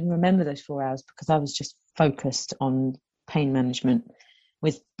 I don't even remember those 4 hours because I was just focused on pain management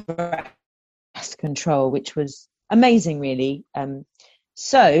with breast control, which was amazing, really.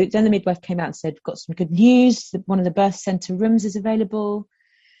 So then the midwife came out and said, got some good news. One of the birth centre rooms is available.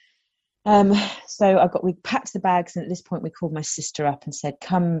 So we packed the bags, and at this point we called my sister up and said,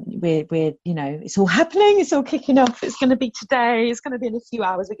 come, we're it's all happening, it's all kicking off, it's going to be today, it's going to be in a few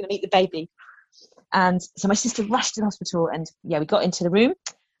hours, we're going to meet the baby. And so my sister rushed to the hospital, and we got into the room,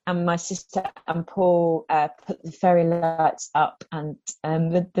 and my sister and Paul put the fairy lights up and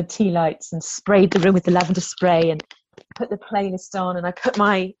the tea lights, and sprayed the room with the lavender spray, and put the playlist on, and I put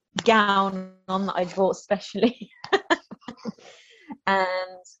my gown on that I'd bought specially.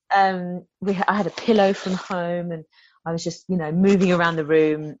 And I had a pillow from home, and I was just, moving around the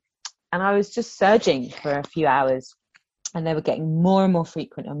room, and I was just surging for a few hours, and they were getting more and more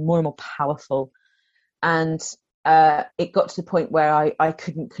frequent and more powerful. And it got to the point where I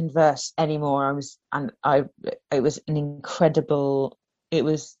couldn't converse anymore. It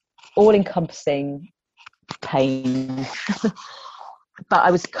was all encompassing pain. But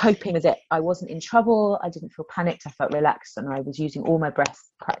I was coping with it. I wasn't in trouble. I didn't feel panicked. I felt relaxed, and I was using all my breath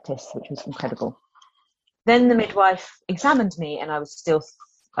practice, which was incredible. Then the midwife examined me, and I was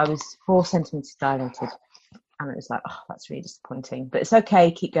 4 centimeters dilated. And it was like, oh, that's really disappointing. But it's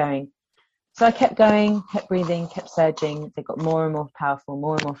okay, keep going. So I kept going, kept breathing, kept surging. They got more and more powerful,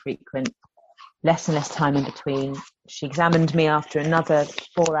 more and more frequent, less and less time in between. She examined me after another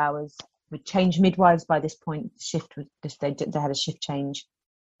 4 hours. We changed midwives by this point. They had a shift change.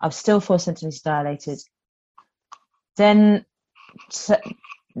 I was still 4 centimeters dilated. Then,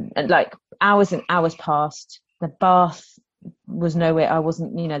 hours and hours passed. The bath was nowhere.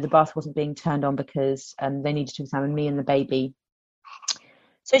 The bath wasn't being turned on because they needed to examine me and the baby.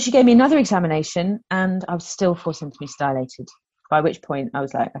 So she gave me another examination, and I was still 4 centimeters dilated. By which point I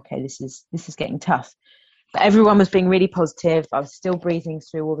was like, okay, this is getting tough. But everyone was being really positive. I was still breathing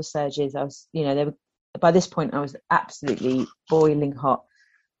through all the surges. I was, by this point I was absolutely boiling hot.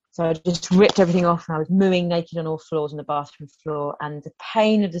 So I just ripped everything off, and I was mooing naked on all floors on the bathroom floor. And the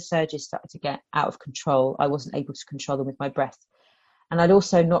pain of the surges started to get out of control. I wasn't able to control them with my breath. And I'd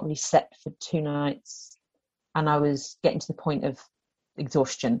also not really slept for 2 nights. And I was getting to the point of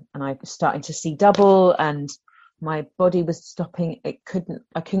exhaustion, and I was starting to see double, and my body was stopping. I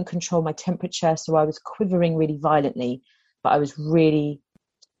couldn't control my temperature, so I was quivering really violently, but I was really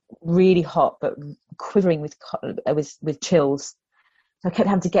really hot, but quivering with chills. So I kept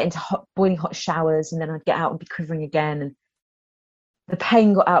having to get into boiling hot showers, and then I'd get out and be quivering again. And the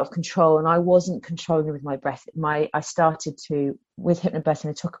pain got out of control, and I wasn't controlling it with my breath. I started to, with hypnobirthing,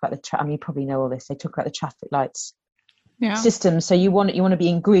 they talk about you probably know all this. They talk about the traffic lights system. So you want to be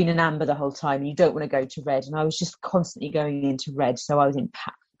in green and amber the whole time. You don't want to go to red. And I was just constantly going into red. So I was in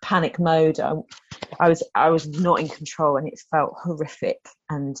panic mode. I was not in control, and it felt horrific.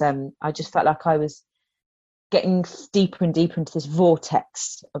 And I just felt like I was getting deeper and deeper into this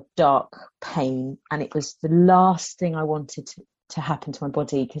vortex of dark pain, and it was the last thing I wanted to happen to my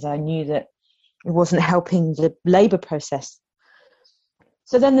body, because I knew that it wasn't helping the labour process.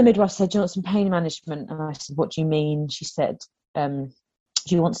 So then the midwife said, "Do you want some pain management?" And I said, "What do you mean?" She said, "Do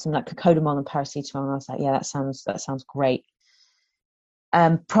you want some like cocodamol and paracetamol?" And I was like, "Yeah, that sounds great."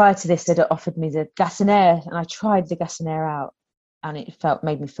 Prior to this, they'd offered me the gas and air, and I tried the gas and air out, and it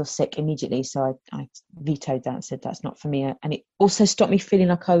made me feel sick immediately. So I vetoed that and said, "That's not for me." And it also stopped me feeling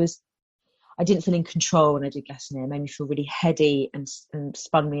like I didn't feel in control when I did gas and air. It made me feel really heady and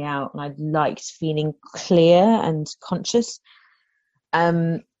spun me out. And I liked feeling clear and conscious.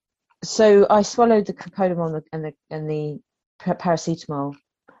 So I swallowed the cocodamol and the paracetamol.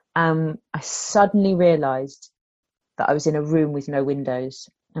 I suddenly realised that I was in a room with no windows.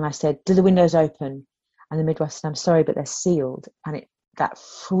 And I said, "Do the windows open?" And the midwife said, "I'm sorry, but they're sealed." And that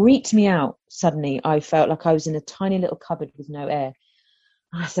freaked me out. Suddenly, I felt like I was in a tiny little cupboard with no air.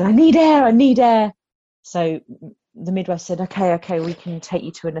 And I said, I need air. So the midwife said, okay, we can take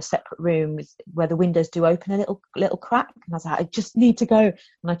you to a separate room where the windows do open a little crack. And I was like, I just need to go. And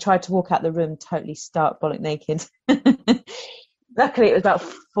I tried to walk out the room totally stark, bollock naked. Luckily, it was about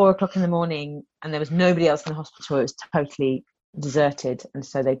 4:00 in the morning, and there was nobody else in the hospital. It was totally deserted. And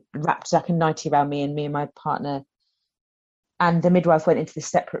so they wrapped like a nightie around me and my partner. And the midwife went into this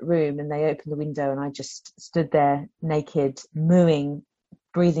separate room, and they opened the window, and I just stood there naked, mooing,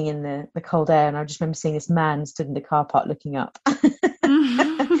 breathing in the cold air. And I just remember seeing this man stood in the car park looking up.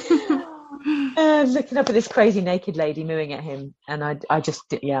 Looking up at this crazy naked lady mooing at him. And I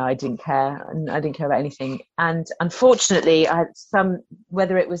didn't care. And I didn't care about anything. And unfortunately, I had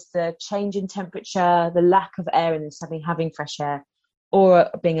whether it was the change in temperature, the lack of air, and then suddenly having fresh air, or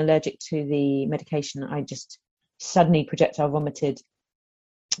being allergic to the medication, I just suddenly projectile vomited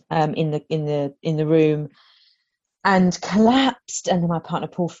in the room and collapsed. And then my partner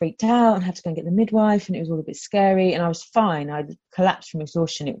Paul freaked out and had to go and get the midwife, and it was all a bit scary. And I was fine. I collapsed from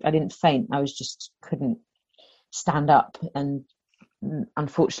exhaustion. I didn't faint. I was just couldn't stand up, and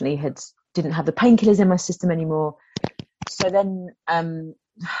unfortunately didn't have the painkillers in my system anymore. So then I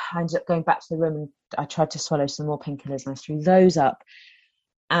ended up going back to the room, and I tried to swallow some more painkillers, and I threw those up,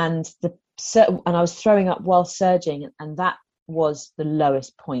 and I was throwing up while surging, and that was the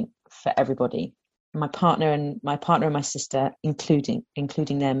lowest point for everybody. My partner and my sister, including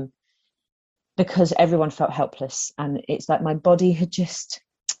them, because everyone felt helpless. And it's like my body had just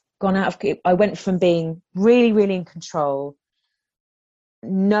gone out of. I went from being really, really in control,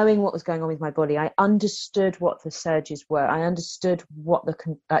 knowing what was going on with my body. I understood what the surges were. I understood what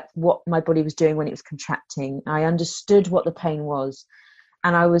my body was doing when it was contracting. I understood what the pain was,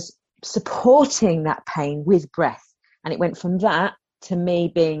 and I was supporting that pain with breath. And it went from that to me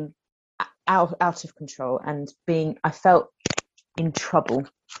being out of control and I felt in trouble,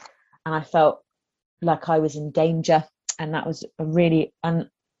 and I felt like I was in danger, and that was I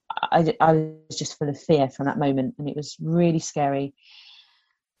was just full of fear from that moment, and it was really scary.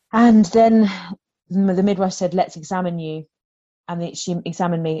 And then the midwife said, "Let's examine you," and she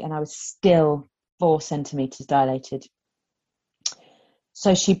examined me, and I was still 4 centimeters dilated.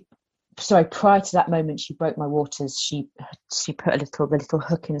 So prior to that moment, she broke my waters. She put the little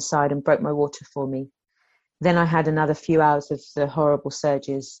hook inside and broke my water for me. Then I had another few hours of the horrible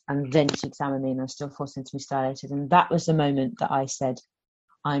surges, and then she examined me, and I was still 4 centimeters dilated. And that was the moment that I said,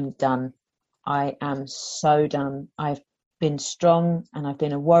 I'm done. I am so done. I've been strong and I've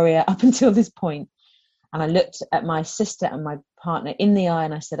been a warrior up until this point. And I looked at my sister and my partner in the eye,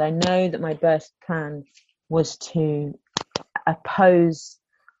 and I said, I know that my birth plan was to oppose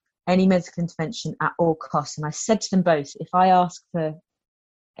any medical intervention at all costs. And I said to them both, if I ask for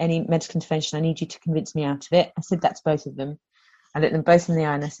any medical intervention, I need you to convince me out of it. I said that to both of them. I looked them both in the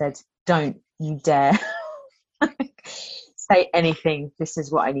eye and I said, don't you dare say anything. This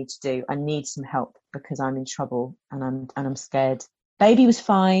is what I need to do. I need some help because I'm in trouble and I'm scared. Baby was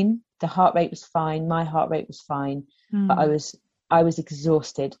fine. The heart rate was fine. My heart rate was fine. But I was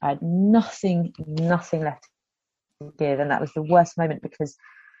exhausted. I had nothing left to give. And that was the worst moment because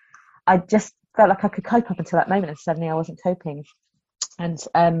I just felt like I could cope up until that moment, and suddenly I wasn't coping. And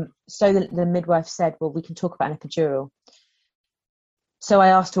so the midwife said, well, we can talk about an epidural. So I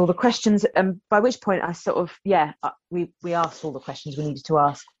asked all the questions, by which point I sort of, we asked all the questions we needed to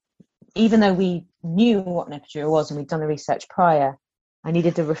ask. Even though we knew what an epidural was and we'd done the research prior, I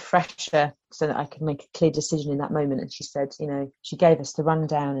needed a refresher so that I could make a clear decision in that moment. And she said, she gave us the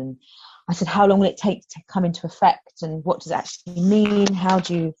rundown, and I said, how long will it take to come into effect, and what does it actually mean? How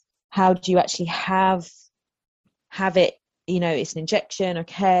do you actually have it? It's an injection,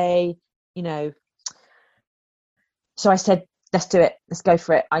 okay, So I said, let's do it. Let's go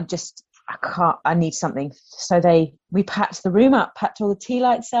for it. I need something. So we packed the room up, packed all the tea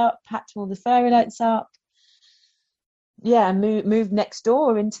lights up, packed all the fairy lights up. Yeah, and moved next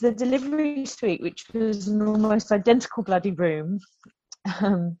door into the delivery suite, which was an almost identical bloody room.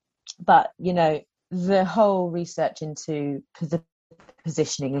 But, the whole research into the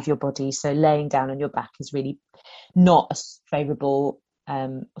positioning of your body, so laying down on your back is really not a favourable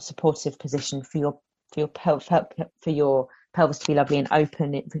supportive position for your pelvis to be lovely and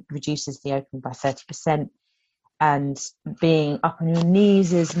open. It reduces the open by 30%, and being up on your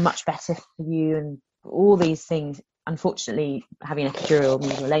knees is much better for you, and all these things. Unfortunately, having an epidural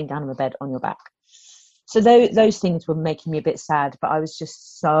means you're laying down on the bed on your back. So those things were making me a bit sad, but I was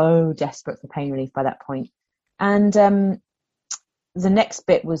just so desperate for pain relief by that point. And the next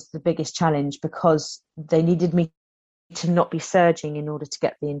bit was the biggest challenge, because they needed me to not be surging in order to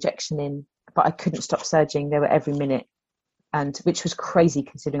get the injection in, but I couldn't stop surging. They were every minute, and which was crazy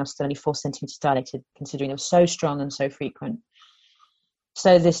considering I was still only 4 centimetres dilated, considering it was so strong and so frequent.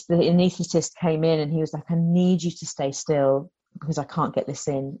 So the anaesthetist came in and he was like, I need you to stay still because I can't get this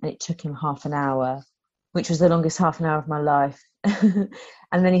in. And it took him half an hour, which was the longest half an hour of my life.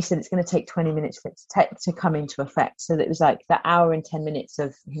 And then he said, it's going to take 20 minutes for it to come into effect. So that it was like that hour and 10 minutes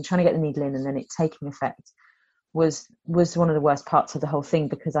of him trying to get the needle in and then it taking effect was one of the worst parts of the whole thing,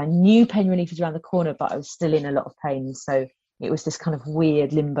 because I knew pain relief was around the corner, but I was still in a lot of pain. So it was this kind of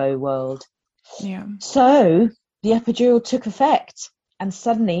weird limbo world. Yeah. So the epidural took effect, and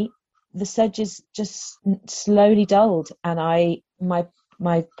suddenly the surges just slowly dulled. And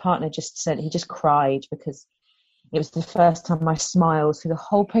my partner just said, he just cried, because it was the first time I smiled through the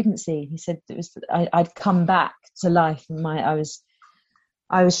whole pregnancy. He said it was I'd come back to life, and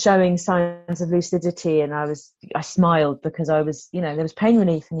I was showing signs of lucidity, and I smiled because I was, there was pain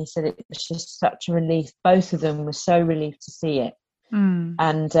relief. And he said it was just such a relief. Both of them were so relieved to see it.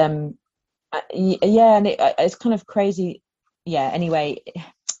 And and it's kind of crazy. Yeah. Anyway,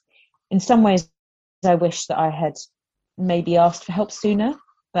 in some ways, I wish that I had maybe asked for help sooner,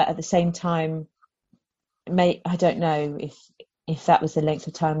 but at the same time, I don't know if that was the length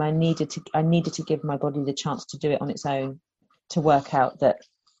of time I needed to give my body the chance to do it on its own, to work out that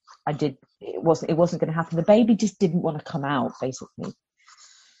it wasn't going to happen. The baby just didn't want to come out, basically.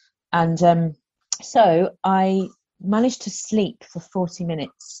 And so I managed to sleep for 40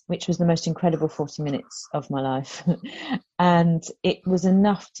 minutes, which was the most incredible 40 minutes of my life. And it was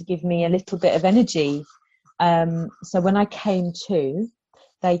enough to give me a little bit of energy. So when I came to,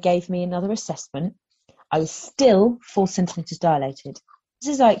 they gave me another assessment. I was still 4 centimetres dilated.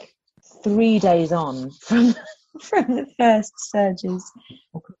 This is like 3 days on from the first surges,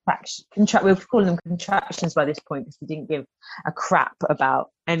 or we're calling them contractions by this point, because we didn't give a crap about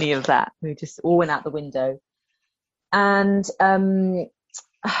any of that. We just all went out the window. And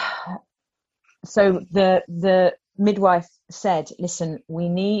so the midwife said, listen, we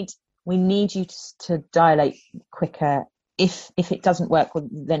need you to dilate quicker. If it doesn't work, well,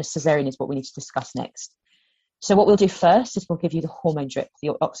 then a cesarean is what we need to discuss next. So what we'll do first is we'll give you the hormone drip, the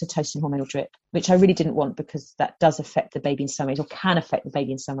oxytocin hormonal drip, which I really didn't want, because that does affect the baby in some ways, or can affect the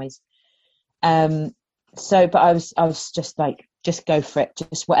baby in some ways. But I was just like, just go for it,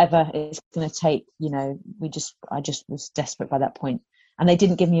 just whatever it's going to take. I just was desperate by that point. And they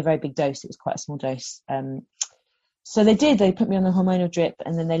didn't give me a very big dose; it was quite a small dose. So they put me on the hormonal drip,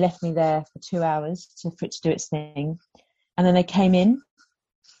 and then they left me there for 2 hours for it to do its thing. And then they came in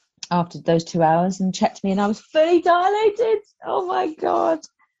after those 2 hours and checked me, and I was fully dilated. Oh my God.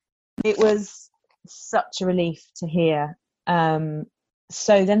 It was such a relief to hear.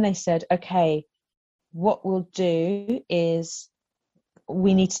 So then they said, okay, what we'll do is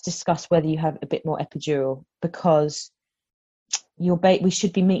we need to discuss whether you have a bit more epidural, because we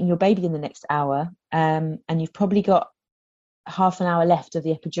should be meeting your baby in the next hour. And you've probably got half an hour left of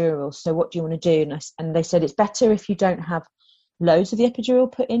the epidural. So what do you want to do? And they said, it's better if you don't have loads of the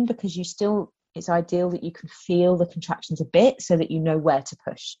epidural put in, because it's ideal that you can feel the contractions a bit so that you know where to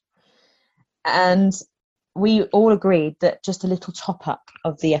push. And we all agreed that just a little top up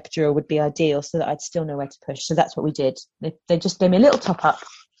of the epidural would be ideal so that I'd still know where to push. So that's what we did. They just gave me a little top up.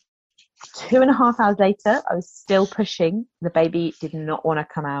 2.5 hours later, I was still pushing. The baby did not want to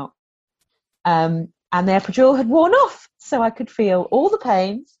come out. And the epidural had worn off. So I could feel all the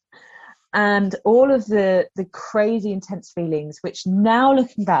pains and all of the crazy intense feelings, which now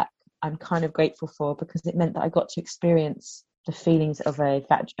looking back, I'm kind of grateful for, because it meant that I got to experience the feelings of a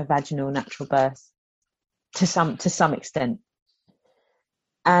vaginal natural birth to some extent.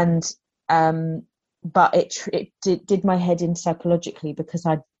 And but it did my head in psychologically, because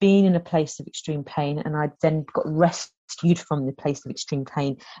I'd been in a place of extreme pain and I then got rescued from the place of extreme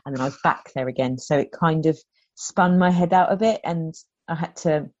pain, and then I was back there again. So it kind of spun my head out of it, and I had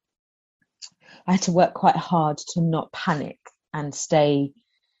to work quite hard to not panic and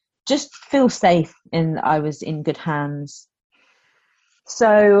just feel safe, and I was in good hands.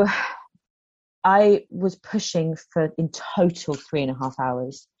 So I was pushing for in total 3.5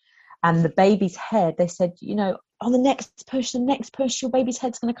 hours. And the baby's head, they said, on the next push, your baby's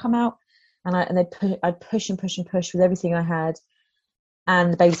head's going to come out. And I'd push and push and push with everything I had.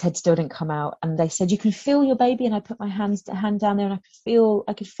 And the baby's head still didn't come out. And they said, you can feel your baby. And I put my hand down there, and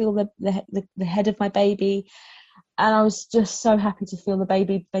I could feel the head of my baby. And I was just so happy to feel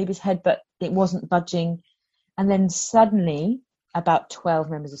the baby's head, but it wasn't budging. And then suddenly, about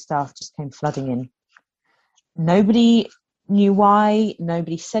 12 members of staff just came flooding in. Nobody knew why,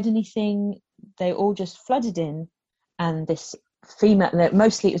 nobody said anything. They all just flooded in, and this female, it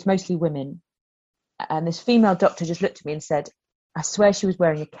was mostly women, and this female doctor just looked at me and said, I swear she was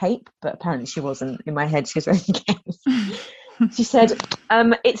wearing a cape, but apparently she wasn't. In my head, she was wearing a cape. She said,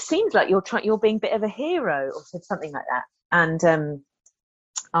 it seems like you're being a bit of a hero, or said something like that. And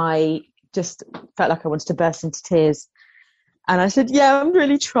I just felt like I wanted to burst into tears. And I said, yeah, I'm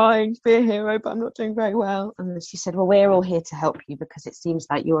really trying to be a hero, but I'm not doing very well. And then she said, well, we're all here to help you, because it seems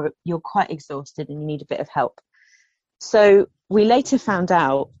like you're quite exhausted and you need a bit of help. So we later found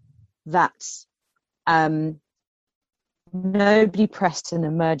out that nobody pressed an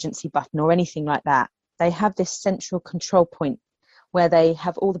emergency button or anything like that. They have this central control point where they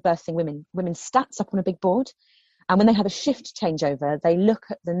have all the birthing women's stats up on a big board. And when they have a shift changeover, they look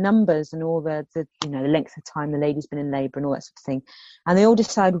at the numbers and all the length of time the lady's been in labour and all that sort of thing. And they all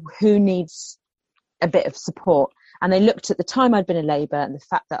decide who needs a bit of support. And they looked at the time I'd been in labour and the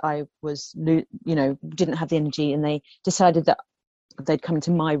fact that I was, didn't have the energy, and they decided that they'd come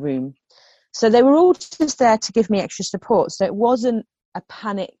into my room. So they were all just there to give me extra support. So it wasn't a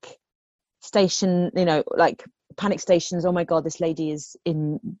panic station, like panic stations, oh my God, this lady is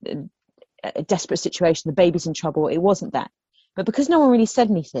in a desperate situation, the baby's in trouble. It wasn't that. But because no one really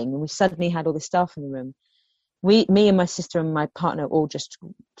said anything, and we suddenly had all this staff in the room, me and my sister and my partner all just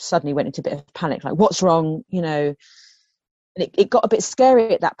suddenly went into a bit of panic, like, what's wrong? And it got a bit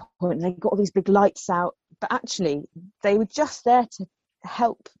scary at that point. They got all these big lights out, but actually they were just there to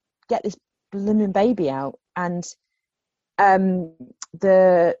help get this blooming baby out. And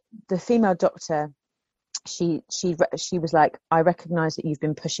the female doctor, she was like, I recognise that you've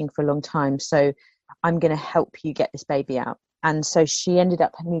been pushing for a long time, so I'm going to help you get this baby out. And so she ended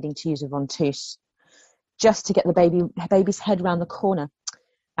up needing to use a Vonteusse just to get her baby's head around the corner.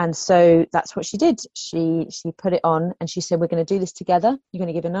 And so that's what she did. She put it on, and she said, we're going to do this together. You're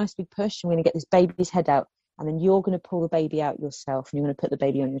going to give a nice big push, and we're going to get this baby's head out, and then you're going to pull the baby out yourself, and you're going to put the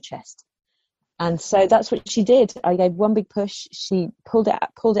baby on your chest. And so that's what she did. I gave one big push. She pulled it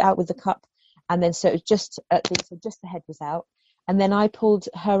out with the cup. And then so it was just the head was out. And then I pulled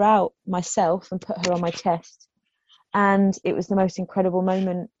her out myself and put her on my chest. And it was the most incredible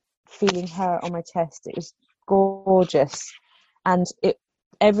moment, feeling her on my chest. It was gorgeous. And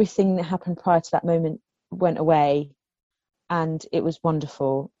everything that happened prior to that moment went away. And it was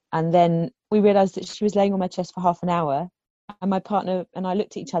wonderful. And then we realised that she was laying on my chest for half an hour. And my partner and I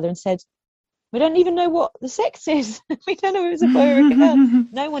looked at each other and said, we don't even know what the sex is. We don't know if it was a boy or a girl.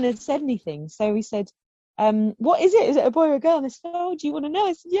 No one had said anything. So we said, what is it? Is it a boy or a girl? And they said, oh, do you want to know?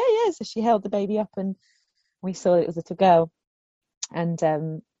 I said, yeah. So she held the baby up, and we saw it was a little girl. And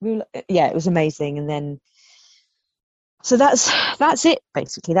it was amazing. And then, so that's it,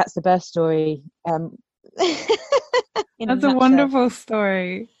 basically. That's the birth story. That's a wonderful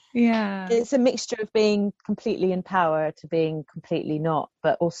story. Yeah, it's a mixture of being completely in power to being completely not,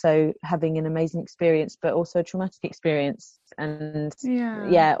 but also having an amazing experience, but also a traumatic experience. And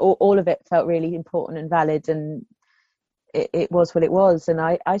all of it felt really important and valid, and it was what it was. And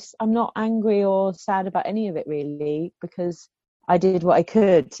I'm not angry or sad about any of it, really, because I did what I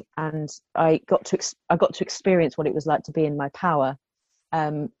could, and I got to experience what it was like to be in my power.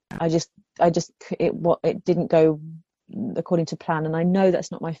 I just it didn't go according to plan, and I know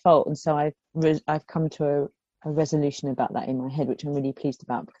that's not my fault, and so I've come to a resolution about that in my head, which I'm really pleased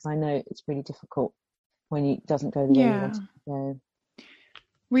about, because I know it's really difficult when it doesn't go the way you want it to go.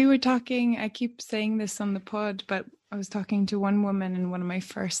 We were talking, I keep saying this on the pod, but I was talking to one woman in one of my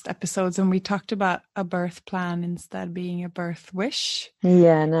first episodes, and we talked about a birth plan instead being a birth wish.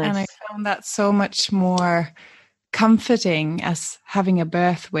 Yeah, nice. And I found that so much more comforting as having a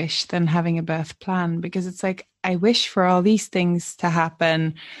birth wish than having a birth plan, because it's like, I wish for all these things to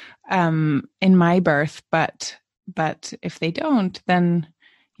happen in my birth, but if they don't, then,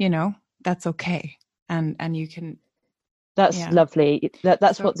 you know, that's okay. And you can... That's lovely.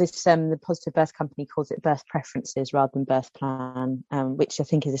 That's so, what this the Positive Birth Company calls it, birth preferences rather than birth plan, which I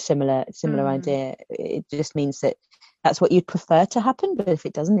think is a similar idea. It just means that that's what you'd prefer to happen, but if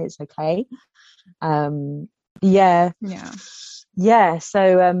it doesn't, it's okay. Yeah.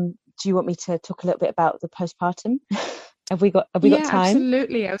 So, do you want me to talk a little bit about the postpartum? Have we got time?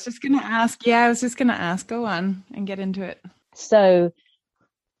 Absolutely. I was just going to ask. Go on and get into it. So,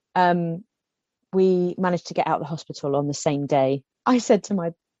 we managed to get out of the hospital on the same day. I said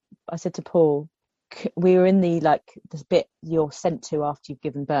to Paul, we were in this bit you're sent to after you've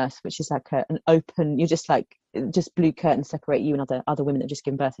given birth, which is like an open, you're just blue curtains separate you and other women that have just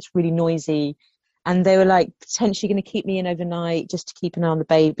given birth. It's really noisy. And they were like potentially going to keep me in overnight just to keep an eye on the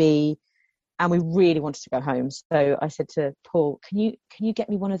baby. And we really wanted to go home. So I said to Paul, can you get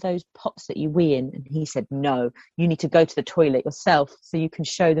me one of those pots that you wee in? And he said, no, you need to go to the toilet yourself so you can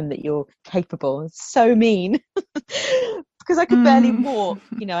show them that you're capable. It's so mean because I could barely walk.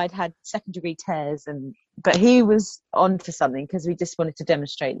 You know, I'd had 2nd-degree tears, but he was on to something, because we just wanted to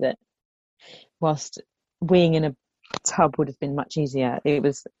demonstrate that whilst weeing in a tub would have been much easier,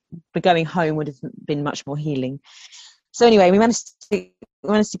 but going home would have been much more healing. So anyway, we managed to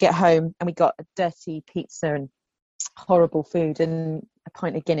get home, and we got a dirty pizza and horrible food and a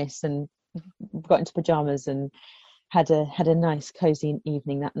pint of Guinness, and got into pajamas and had a nice cozy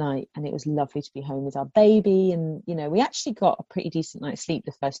evening that night. And it was lovely to be home with our baby. And you know, we actually got a pretty decent night's sleep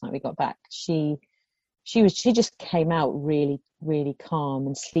the first night we got back. She just came out really, really calm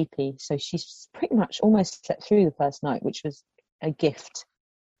and sleepy. So she's pretty much almost slept through the first night, which was a gift.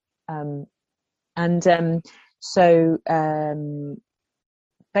 So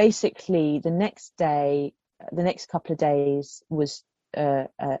basically the next couple of days was a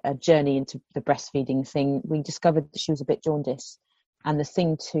journey into the breastfeeding thing. We discovered that she was a bit jaundiced, and the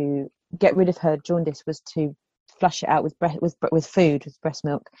thing to get rid of her jaundice was to flush it out with food, with breast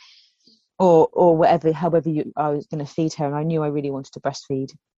milk, or whatever, however I was going to feed her. And I knew I really wanted to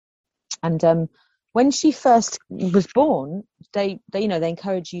breastfeed. And when she first was born, they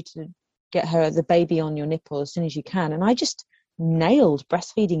encourage you to get the baby on your nipple as soon as you can. And I just nailed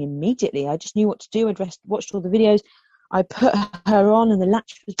breastfeeding immediately. I just knew what to do. I'd watched all the videos. I put her on and the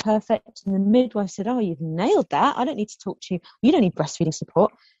latch was perfect. And the midwife said, oh, you've nailed that. I don't need to talk to you. You don't need breastfeeding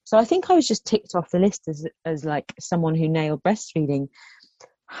support. So I think I was just ticked off the list as like someone who nailed breastfeeding.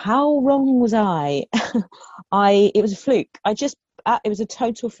 How wrong was I? It was a fluke. It was a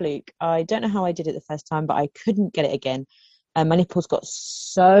total fluke. I don't know how I did it the first time, but I couldn't get it again. My nipples got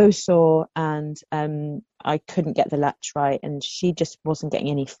so sore, and I couldn't get the latch right, and she just wasn't getting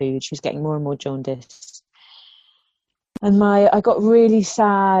any food. She was getting more and more jaundiced. And I got really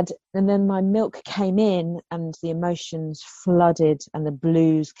sad, and then my milk came in, and the emotions flooded, and the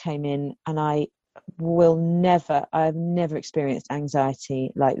blues came in, and I've never experienced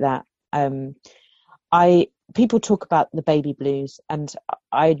anxiety like that. People talk about the baby blues, and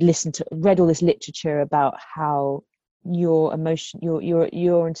I read all this literature about how your emotion,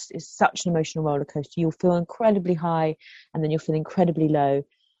 is such an emotional roller coaster. You'll feel incredibly high, and then you'll feel incredibly low.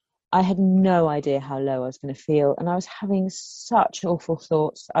 I had no idea how low I was going to feel, and I was having such awful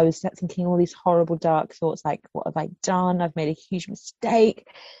thoughts. I was thinking all these horrible, dark thoughts, like, what have I done? I've made a huge mistake.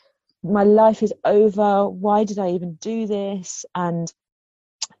 My life is over. Why did I even do this? And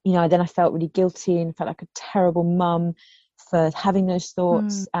then I felt really guilty and felt like a terrible mum for having those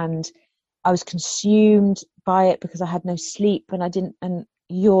thoughts. And I was consumed by it because I had no sleep, and I didn't. And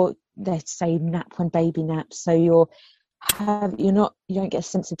they say nap when baby naps, so you don't get a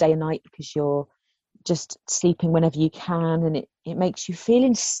sense of day and night because you're just sleeping whenever you can, and it makes you feel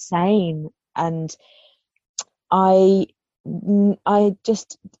insane. And I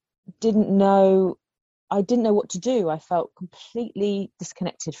just didn't know. I didn't know what to do. I felt completely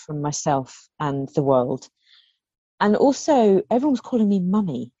disconnected from myself and the world. And also, everyone was calling me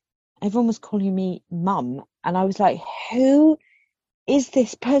mummy. Everyone was calling me mum. And I was like, who is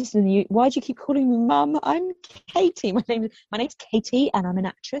this person, why do you keep calling me mum? I'm Katie. My name's Katie, and I'm an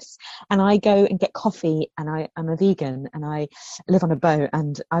actress, and I go and get coffee, and I'm a vegan, and I live on a boat,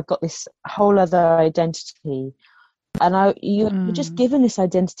 and I've got this whole other identity. And you're just given this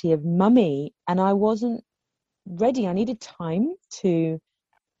identity of mummy, and I wasn't ready. I needed time to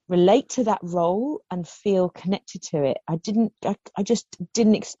relate to that role and feel connected to it. I just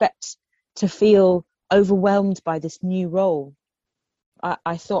didn't expect to feel overwhelmed by this new role.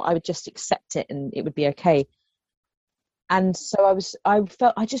 I thought I would just accept it and it would be okay. And so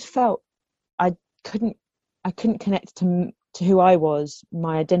I just felt I couldn't connect to who I was,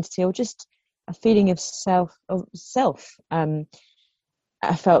 my identity, or just a feeling of self.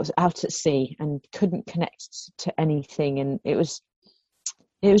 I felt out at sea and couldn't connect to anything, and it was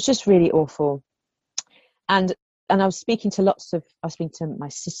just really awful. And I was speaking to my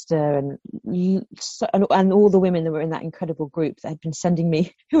sister and all the women that were in that incredible group that had been sending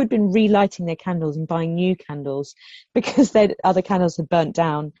me, who had been relighting their candles and buying new candles because other candles had burnt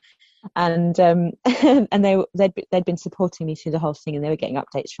down, and they'd been supporting me through the whole thing, and they were getting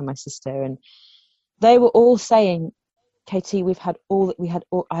updates from my sister, and they were all saying, Katie, I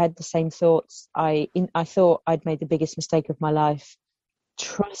had the same thoughts. I thought I'd made the biggest mistake of my life.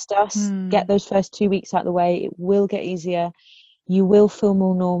 Trust us. Get those first 2 weeks out of the way. It will get easier. You will feel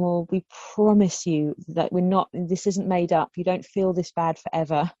more normal. We promise you that this isn't made up. You don't feel this bad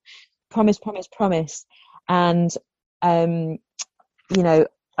forever. Promise. And I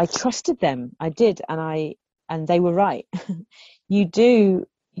trusted them. I did, and they were right. You do.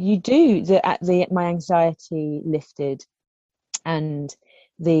 My anxiety lifted, and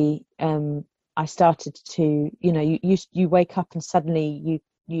I started to, you wake up and suddenly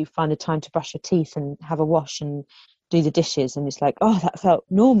you find a time to brush your teeth and have a wash and do the dishes, and it's like, oh, that felt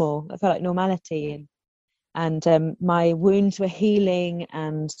normal. That felt like normality, and my wounds were healing,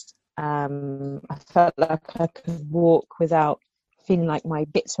 and I felt like I could walk without feeling like my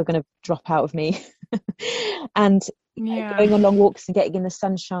bits were going to drop out of me. And going on long walks and getting in the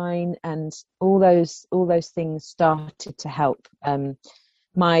sunshine and all those things started to help.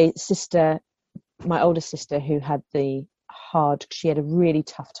 My older sister, who had she had a really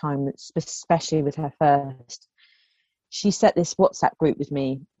tough time, especially with her first. She set this WhatsApp group with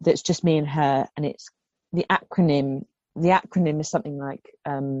me that's just me and her, and it's the acronym. The acronym is something like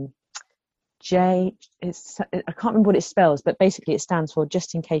I can't remember what it spells, but basically it stands for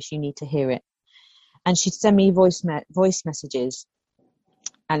just in case you need to hear it. And she'd send me voice messages,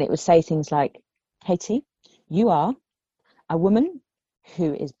 and it would say things like, Katie, you are a woman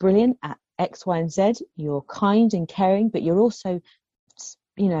who is brilliant at X, Y, and Z. You're kind and caring, but you're also,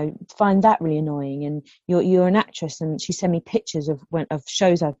 find that really annoying. And you're an actress. And she sent me pictures of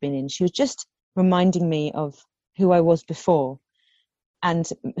shows I've been in. She was just reminding me of who I was before and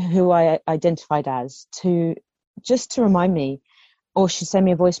who I identified as, to remind me. Or she'd send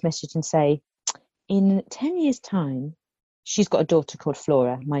me a voice message and say, in 10 years' time, she's got a daughter called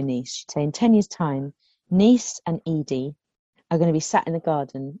Flora, my niece. She'd say, in 10 years' time, Niece and Edie are going to be sat in the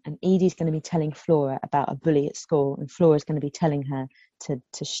garden, and Edie's going to be telling Flora about a bully at school, and Flora's going to be telling her to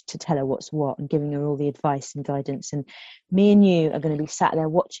tell her what's what and giving her all the advice and guidance. And me and you are going to be sat there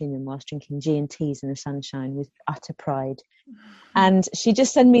watching them whilst drinking G&Ts in the sunshine with utter pride. And she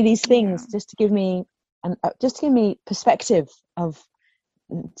just sent me these things just to give me perspective of.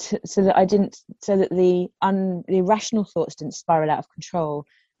 So that the irrational thoughts didn't spiral out of control,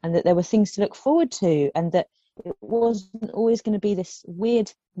 and that there were things to look forward to, and that it wasn't always going to be this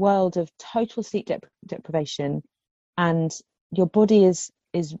weird world of total sleep deprivation, and your body is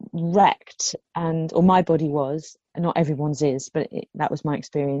wrecked, or my body was, and not everyone's is, but that was my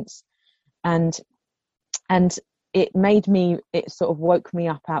experience, and it sort of woke me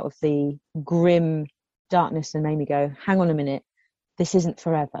up out of the grim darkness and made me go, hang on a minute. This isn't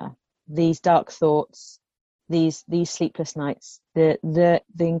forever. These dark thoughts, these sleepless nights, the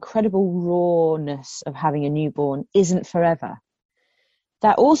incredible rawness of having a newborn isn't forever.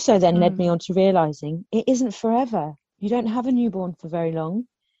 That also then led me on to realizing it isn't forever. You don't have a newborn for very long,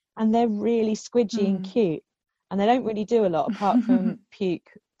 and they're really squidgy and cute, and they don't really do a lot apart from puke,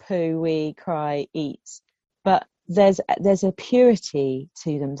 poo, wee, cry, eat. But there's a purity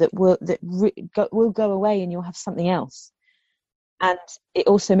to them that will go away, and you'll have something else. And it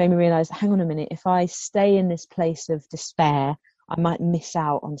also made me realise, hang on a minute, if I stay in this place of despair, I might miss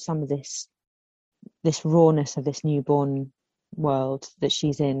out on some of this rawness of this newborn world that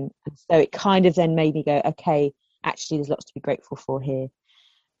she's in. And so it kind of then made me go, okay, actually there's lots to be grateful for here.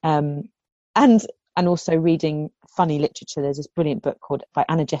 And also reading funny literature. There's this brilliant book by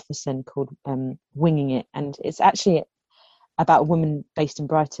Anna Jefferson called Winging It. And it's actually about a woman based in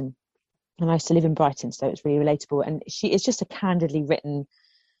Brighton. And I used to live in Brighton, so it's really relatable. And it's just a candidly written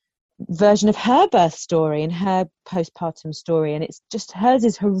version of her birth story and her postpartum story. And it's just, hers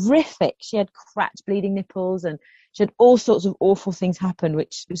is horrific. She had cracked, bleeding nipples, and she had all sorts of awful things happen,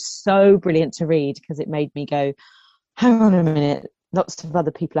 which was so brilliant to read because it made me go, hang on a minute, lots of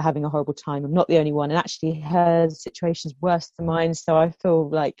other people are having a horrible time. I'm not the only one. And actually her situation's worse than mine. So I feel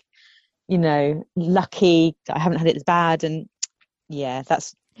like, you know, lucky that I haven't had it as bad. And yeah,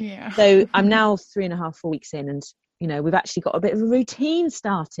 so I'm now 3.5, 4 weeks in, and, you know, we've actually got a bit of a routine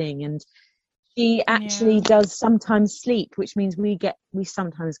starting, and she actually does sometimes sleep, which means we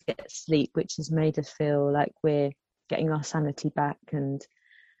sometimes get sleep, which has made us feel like we're getting our sanity back. And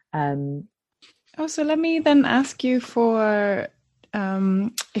so let me then ask you for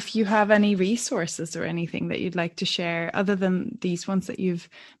if you have any resources or anything that you'd like to share other than these ones that you've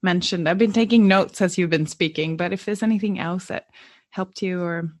mentioned. I've been taking notes as you've been speaking, but if there's anything else that helped you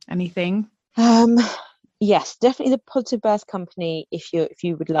or anything. Yes, definitely the Positive Birth Company. If you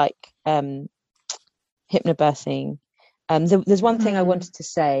would like hypnobirthing, there's one thing I wanted to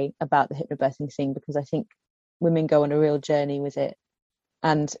say about the hypnobirthing thing, because I think women go on a real journey with it.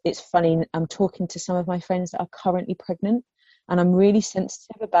 And it's funny, I'm talking to some of my friends that are currently pregnant, and I'm really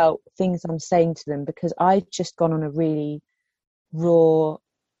sensitive about things I'm saying to them, because I've just gone on a really raw,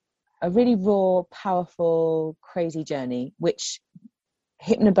 powerful, crazy journey, which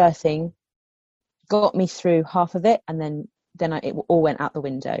hypnobirthing got me through half of it, and then it all went out the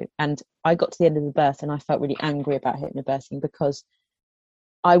window. And I got to the end of the birth and I felt really angry about hypnobirthing, because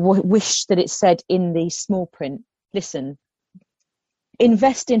I wish that it said in the small print, listen,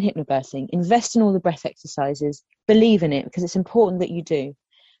 invest in hypnobirthing, invest in all the breath exercises, believe in it, because it's important that you do.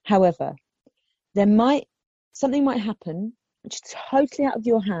 However, something might happen which is totally out of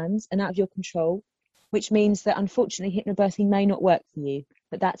your hands and out of your control, which means that unfortunately hypnobirthing may not work for you,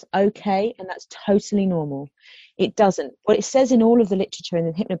 but that's okay, and that's totally normal. It doesn't. What it says in all of the literature in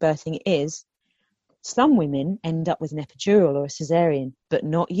the hypnobirthing is some women end up with an epidural or a cesarean, but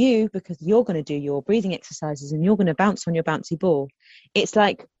not you, because you're going to do your breathing exercises and you're going to bounce on your bouncy ball. It's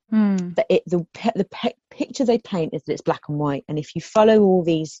like the picture they paint is that it's black and white, and if you follow all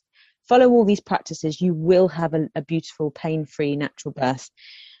these practices, you will have a beautiful, pain-free, natural birth.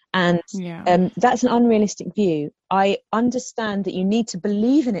 And that's an unrealistic view. I understand that you need to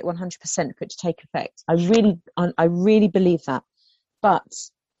believe in it 100% for it to take effect. I really believe that. But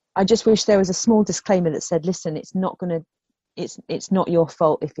I just wish there was a small disclaimer that said, listen, it's not your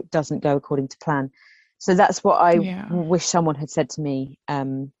fault if it doesn't go according to plan. So that's what I wish someone had said to me.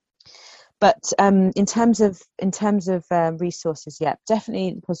 But in terms of resources,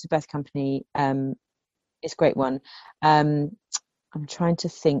 definitely the Positive Birth Company is a great one. I'm trying to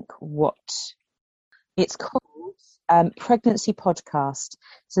think what it's called. Pregnancy Podcast.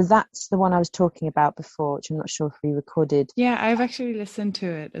 So that's the one I was talking about before, which I'm not sure if we recorded. Yeah, I've actually listened to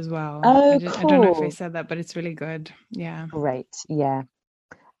it as well. Oh, cool. I don't know if I said that, but it's really good. Yeah. Great. Yeah.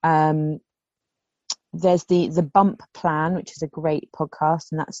 There's the Bump Plan, which is a great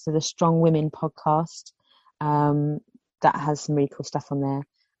podcast, and that's the Strong Women podcast. That has some really cool stuff on there.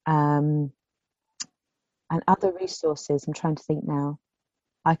 And other resources, I'm trying to think now.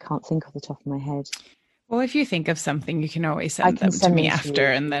 I can't think off the top of my head. Well, if you think of something, you can always send them to me after,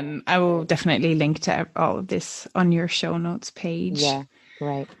 and then I will definitely link to all of this on your show notes page. Yeah,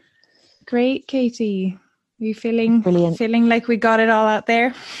 great. Great, Katie. Are you feeling brilliant? Feeling like we got it all out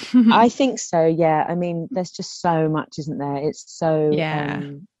there? I think so, yeah. I mean, there's just so much, isn't there? It's so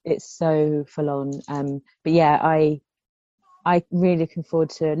full on. But yeah, I really looking forward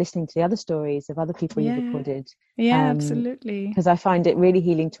to listening to the other stories of other people you've recorded. Yeah, absolutely. Because I find it really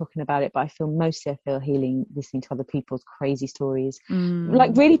healing talking about it, but I feel healing listening to other people's crazy stories,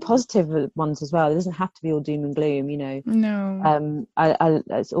 like really positive ones as well. It doesn't have to be all doom and gloom, you know. No.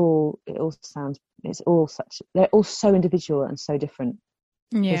 They're all so individual and so different.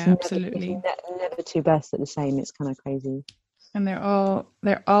 Yeah, absolutely. Never two births that are the same. It's kind of crazy. And they're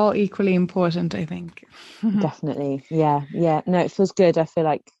all equally important, I think. Definitely. Yeah. No, it feels good. I feel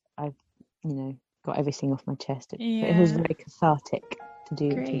like I've, got everything off my chest. It was very cathartic to do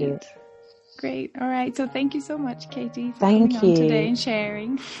it. Great. All right. So thank you so much, Katie, for coming on today and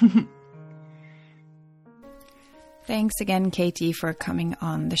sharing. Thanks again, Katie, for coming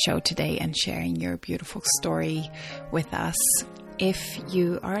on the show today and sharing your beautiful story with us. If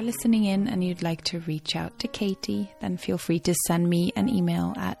you are listening in and you'd like to reach out to Katie, then feel free to send me an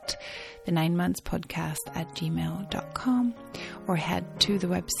email at the 9monthspodcast@gmail.com, or head to the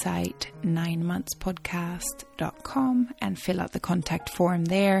website 9monthspodcast.com and fill out the contact form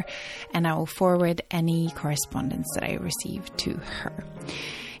there, and I will forward any correspondence that I receive to her.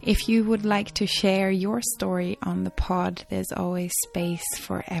 If you would like to share your story on the pod, there's always space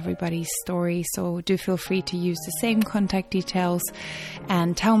for everybody's story. So do feel free to use the same contact details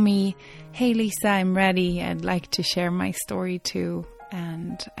and tell me, hey Lisa, I'm ready. I'd like to share my story too.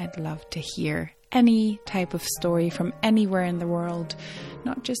 And I'd love to hear any type of story from anywhere in the world,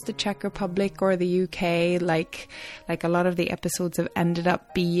 not just the Czech Republic or the UK, like a lot of the episodes have ended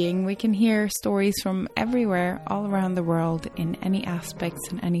up being. We can hear stories from everywhere, all around the world, in any aspects,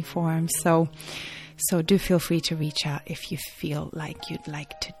 in any form. So do feel free to reach out if you feel like you'd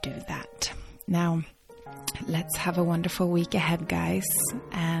like to do that. Now, let's have a wonderful week ahead, guys,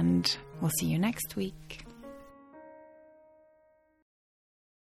 and we'll see you next week.